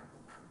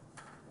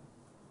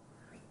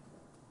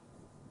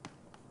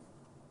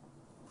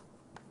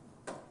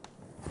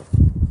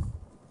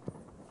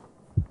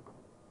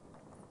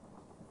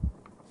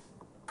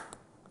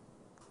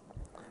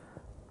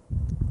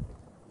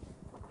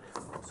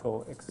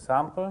 So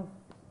example,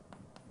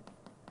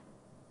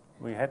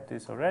 we had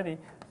this already.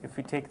 If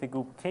we take the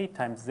group K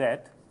times Z,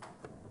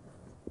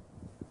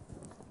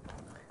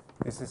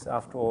 this is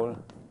after all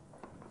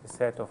the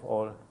set of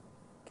all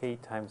K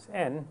times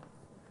N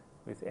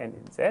with N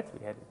in Z.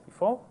 We had it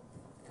before.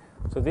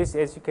 So this,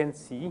 as you can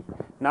see,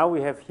 now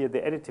we have here the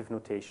additive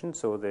notation.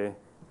 So the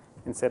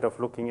instead of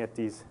looking at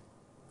these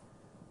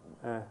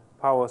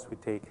powers, we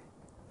take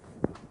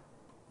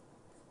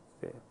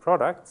the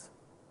products.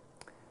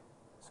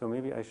 So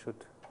maybe I should,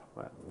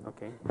 well,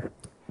 okay.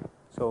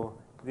 So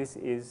this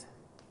is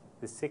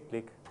the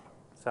cyclic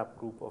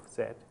subgroup of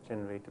Z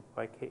generated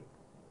by K.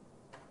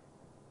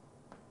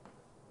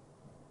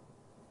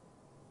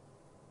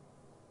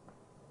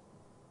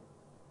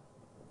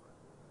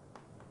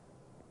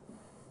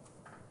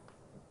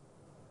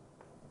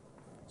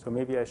 So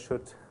maybe I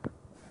should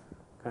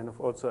kind of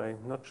also,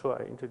 I'm not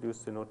sure I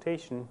introduced the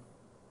notation.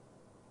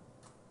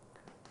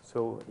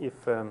 So if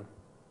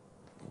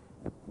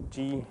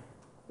G,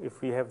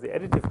 if we have the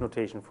additive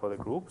notation for the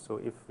group, so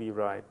if we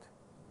write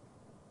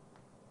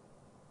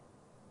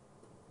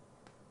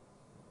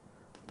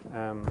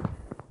A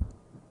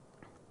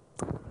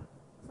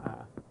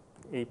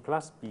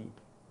plus B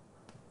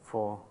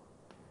for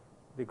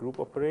the group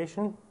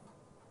operation.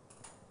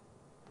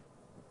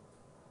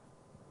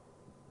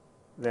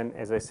 Then,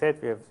 as I said,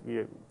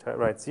 we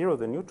write 0,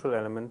 the neutral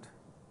element,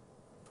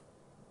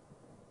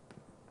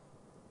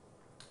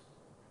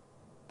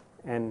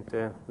 and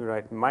we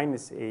write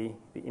minus A,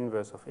 the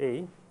inverse of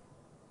A.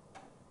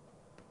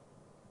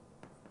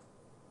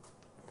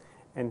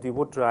 And we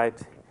would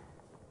write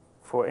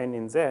for n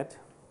in Z,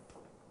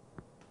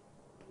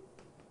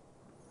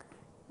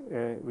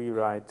 we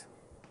write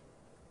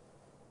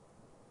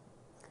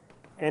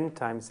n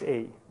times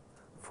A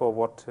for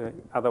what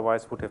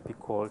otherwise would have been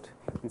called,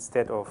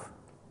 instead of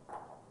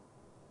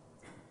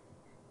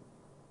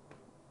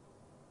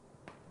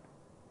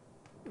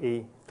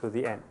A to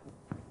the n.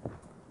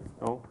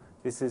 No,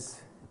 this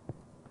is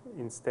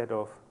instead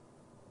of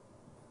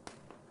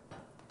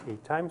A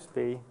times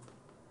B,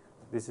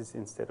 this is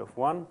instead of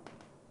 1,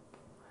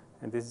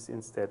 and this is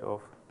instead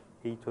of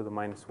A to the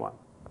minus 1.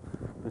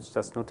 It's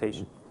just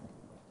notation.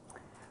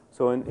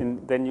 So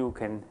then you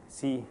can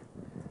see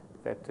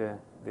that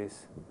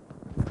this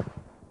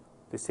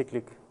is the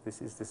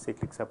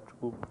cyclic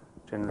subgroup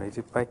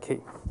generated by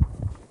K.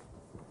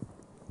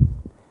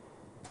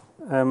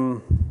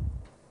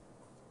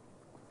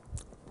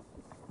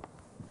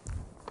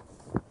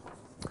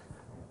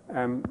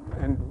 And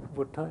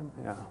what time?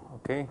 Yeah,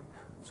 okay.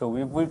 So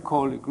we will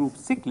call a group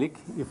cyclic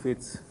if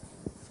it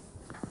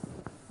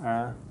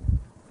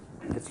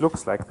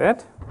looks like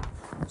that.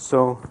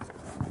 So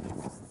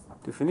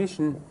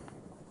definition,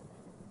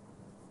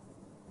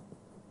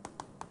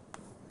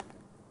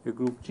 a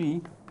group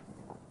G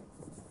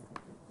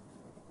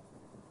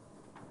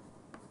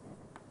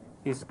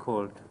is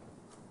called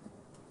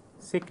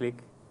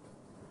cyclic.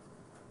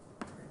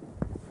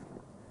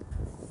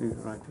 Let me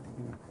write it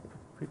again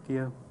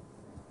prettier.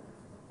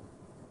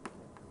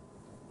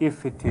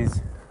 If it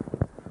is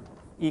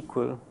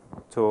equal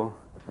to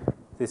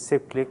the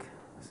cyclic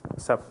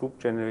subgroup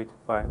generated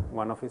by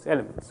one of its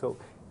elements. So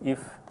if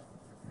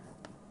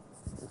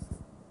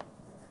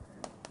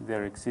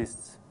there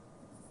exists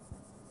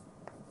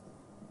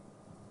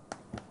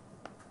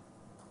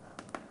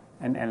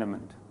an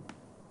element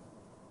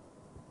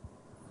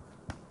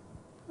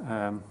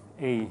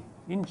A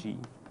in G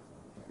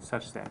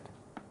such that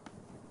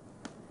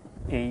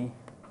A,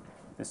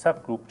 the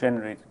subgroup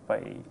generated by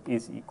A,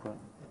 is equal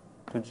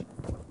to G.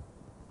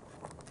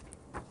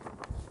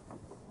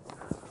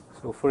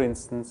 So for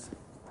instance,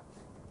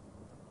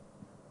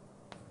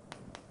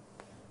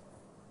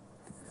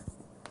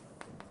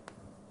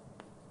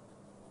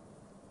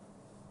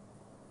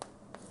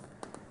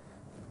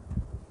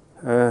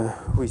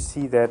 we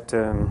see that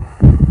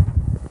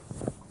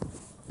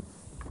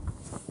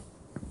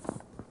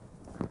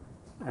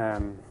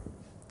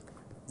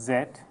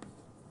Z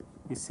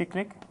is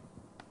cyclic.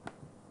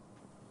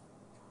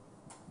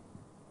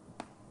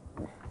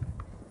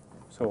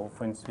 So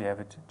for instance, we have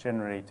it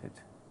generated.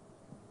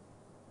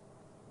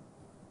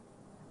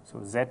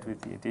 So Z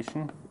with the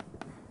addition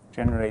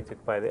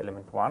generated by the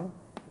element 1.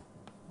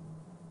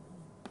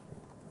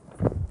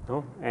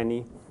 No,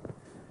 any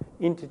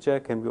integer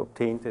can be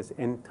obtained as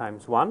n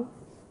times 1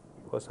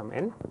 for some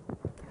n.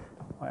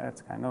 Well,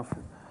 that's kind of,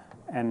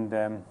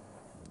 and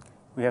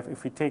we have,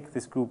 if we take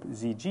this group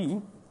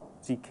ZG,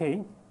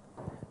 ZK,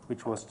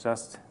 which was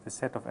just the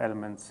set of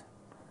elements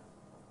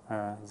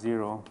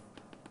 0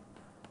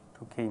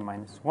 to k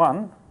minus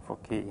 1 for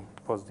k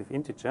positive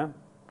integer,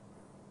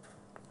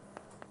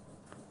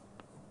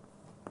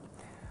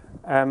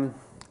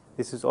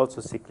 this is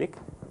also cyclic,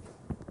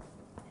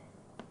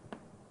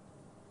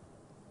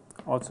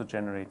 also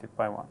generated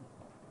by 1.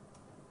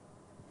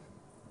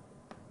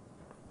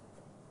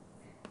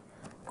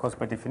 Because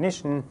by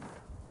definition,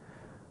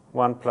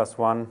 1 plus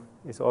 1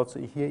 is also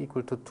here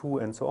equal to 2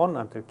 and so on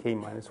until k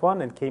minus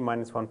 1, and k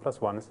minus 1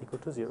 plus 1 is equal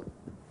to 0.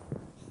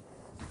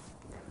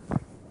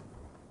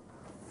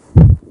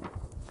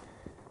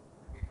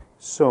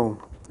 So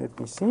let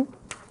me see.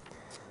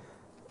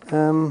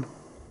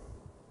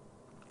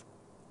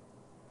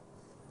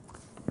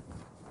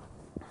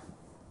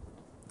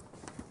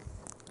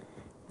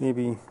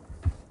 Maybe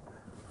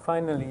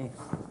finally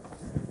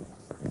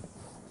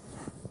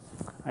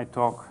I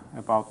talk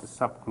about the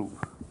subgroup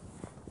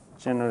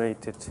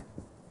generated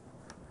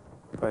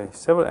by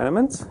several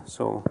elements.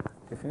 So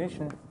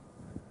definition.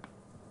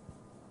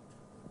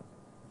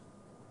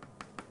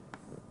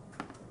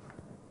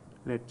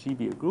 Let G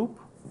be a group.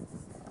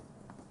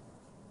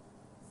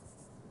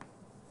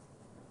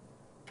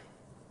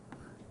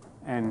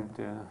 And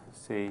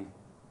say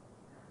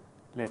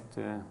let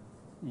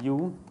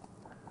U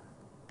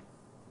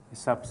be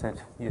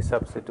a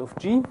subset of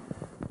G.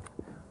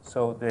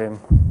 So the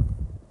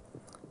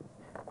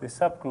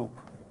subgroup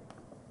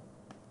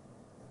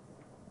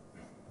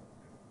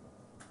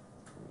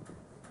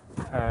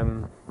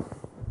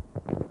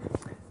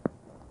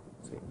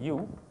say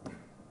U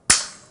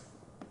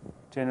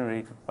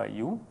generated by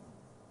U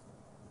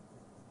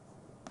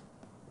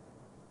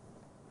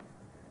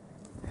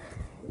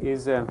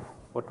is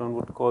what one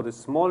would call the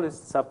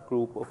smallest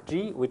subgroup of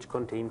G, which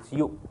contains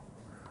U.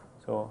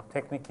 So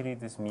technically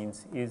this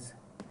means is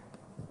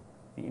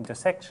the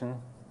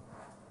intersection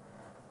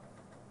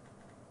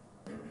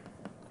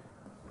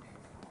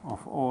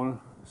of all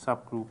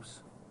subgroups,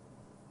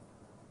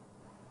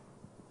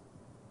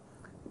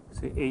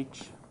 say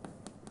H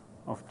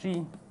of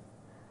G,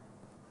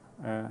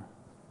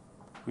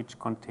 which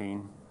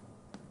contain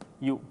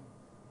U.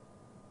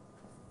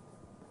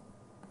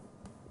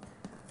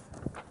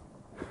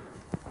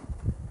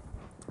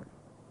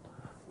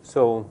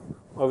 So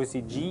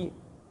obviously G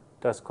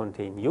does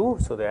contain U,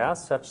 so there are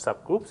such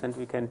subgroups, and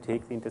we can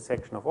take the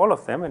intersection of all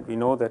of them, and we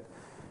know that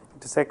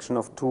intersection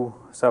of two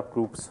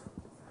subgroups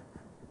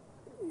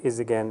is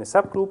again a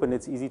subgroup, and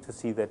it's easy to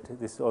see that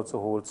this also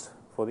holds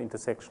for the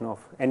intersection of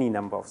any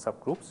number of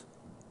subgroups.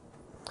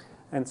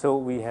 And so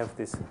we have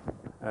this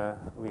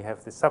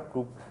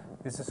subgroup.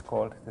 This is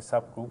called the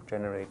subgroup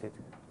generated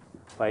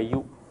by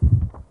U.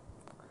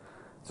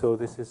 So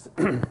this is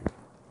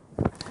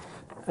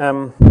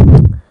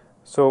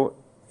so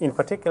in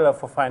particular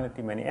for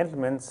finitely many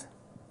elements,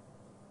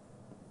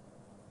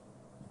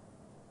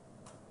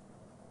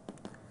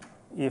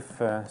 if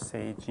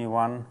say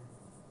G1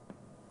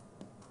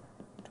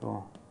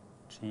 to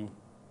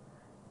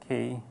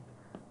Gk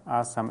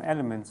are some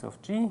elements of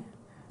G,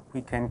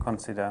 we can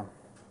consider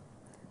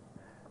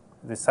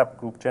the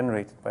subgroup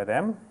generated by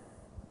them.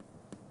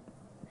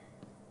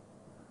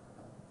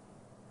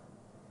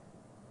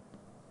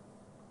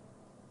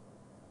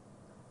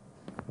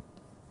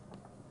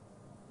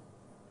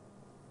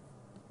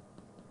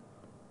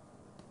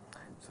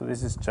 So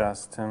this is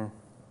just, I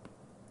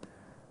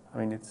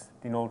mean, it's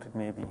denoted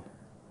maybe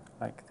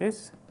like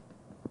this,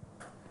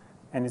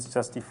 and it's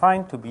just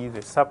defined to be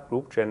the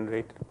subgroup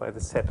generated by the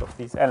set of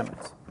these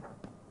elements.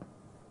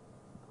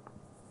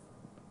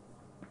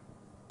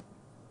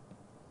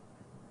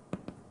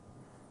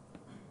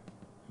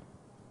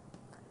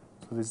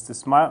 So this is the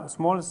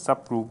smallest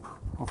subgroup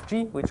of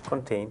G, which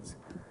contains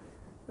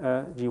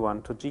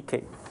G1 to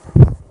Gk.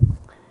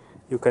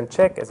 You can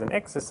check as an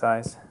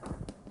exercise,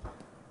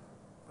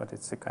 but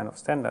it's a kind of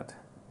standard,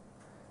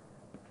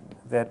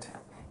 that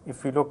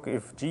if we look,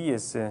 if G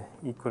is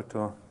equal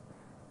to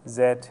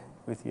Z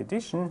with the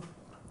addition,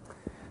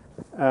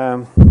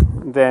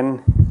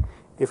 then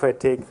if I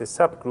take the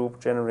subgroup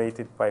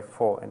generated by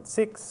 4 and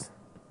 6,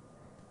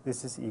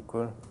 this is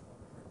equal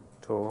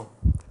to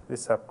the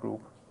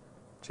subgroup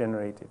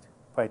generated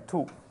by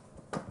 2,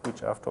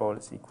 which after all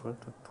is equal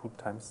to 2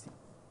 times C.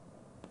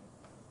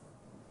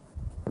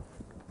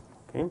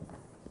 Okay.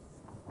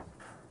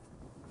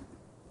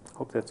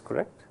 Hope that's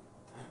correct.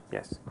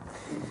 Yes.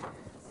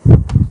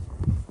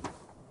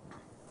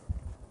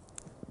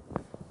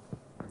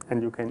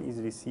 And you can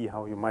easily see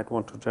how you might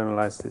want to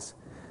generalize this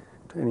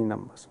to any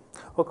numbers.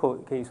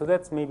 Okay, so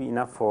that's maybe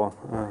enough for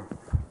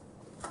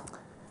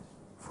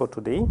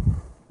today.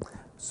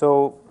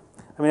 So,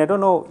 I mean, I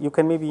don't know, you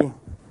can maybe,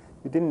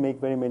 you didn't make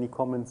very many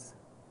comments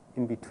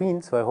in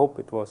between, so I hope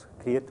it was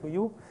clear to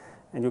you.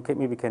 And you can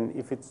maybe can,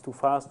 if it's too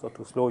fast or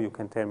too slow, you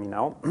can tell me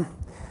now.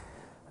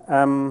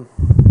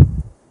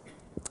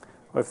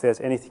 Or if there's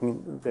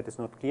anything that is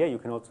not clear, you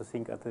can also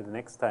think until the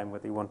next time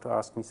whether you want to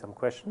ask me some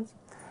questions.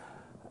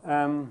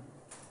 So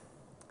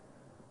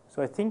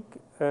I think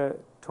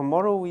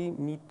tomorrow we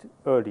meet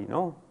early,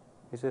 no?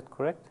 Is that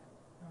correct?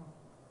 No.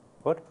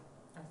 What?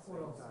 At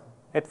 4.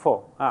 At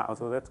 4. Ah,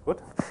 so that's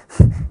good,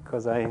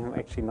 because I am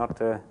actually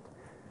not a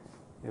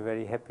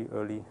very happy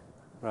early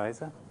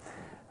riser.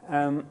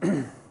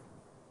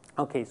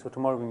 Okay, so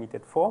tomorrow we meet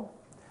at 4,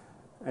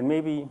 and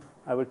maybe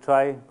I will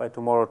try by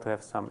tomorrow to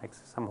have some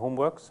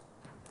homeworks,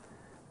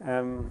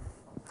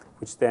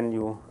 which then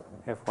you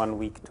have 1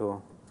 week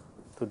to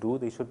do.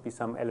 There should be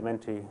some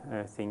elementary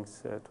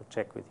things to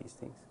check with these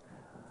things.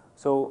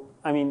 So,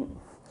 I mean,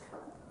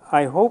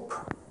 I hope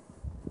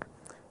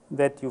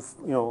that you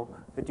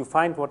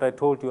find what I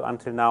told you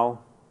until now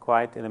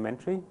quite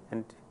elementary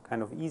and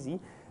kind of easy.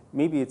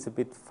 Maybe it's a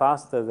bit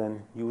faster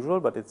than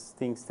usual, but it's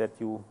things that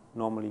you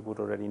normally would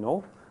already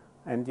know.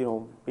 And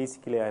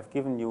basically, I've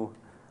given you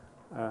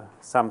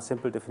some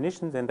simple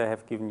definitions, and I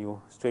have given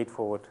you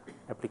straightforward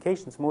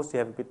applications. Mostly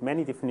have a bit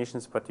many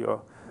definitions, but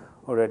you're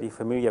already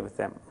familiar with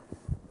them.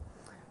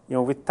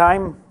 With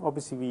time,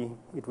 obviously,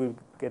 it will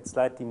get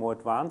slightly more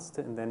advanced,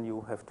 and then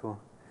you have to,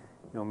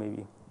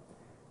 maybe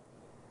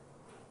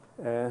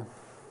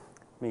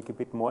make a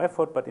bit more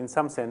effort. But in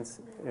some sense,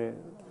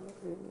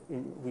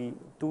 we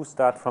do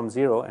start from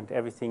 0, and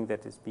everything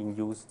that is being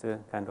used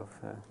kind of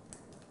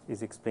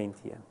is explained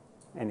here.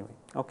 Anyway,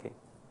 okay.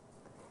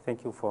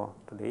 Thank you for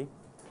today.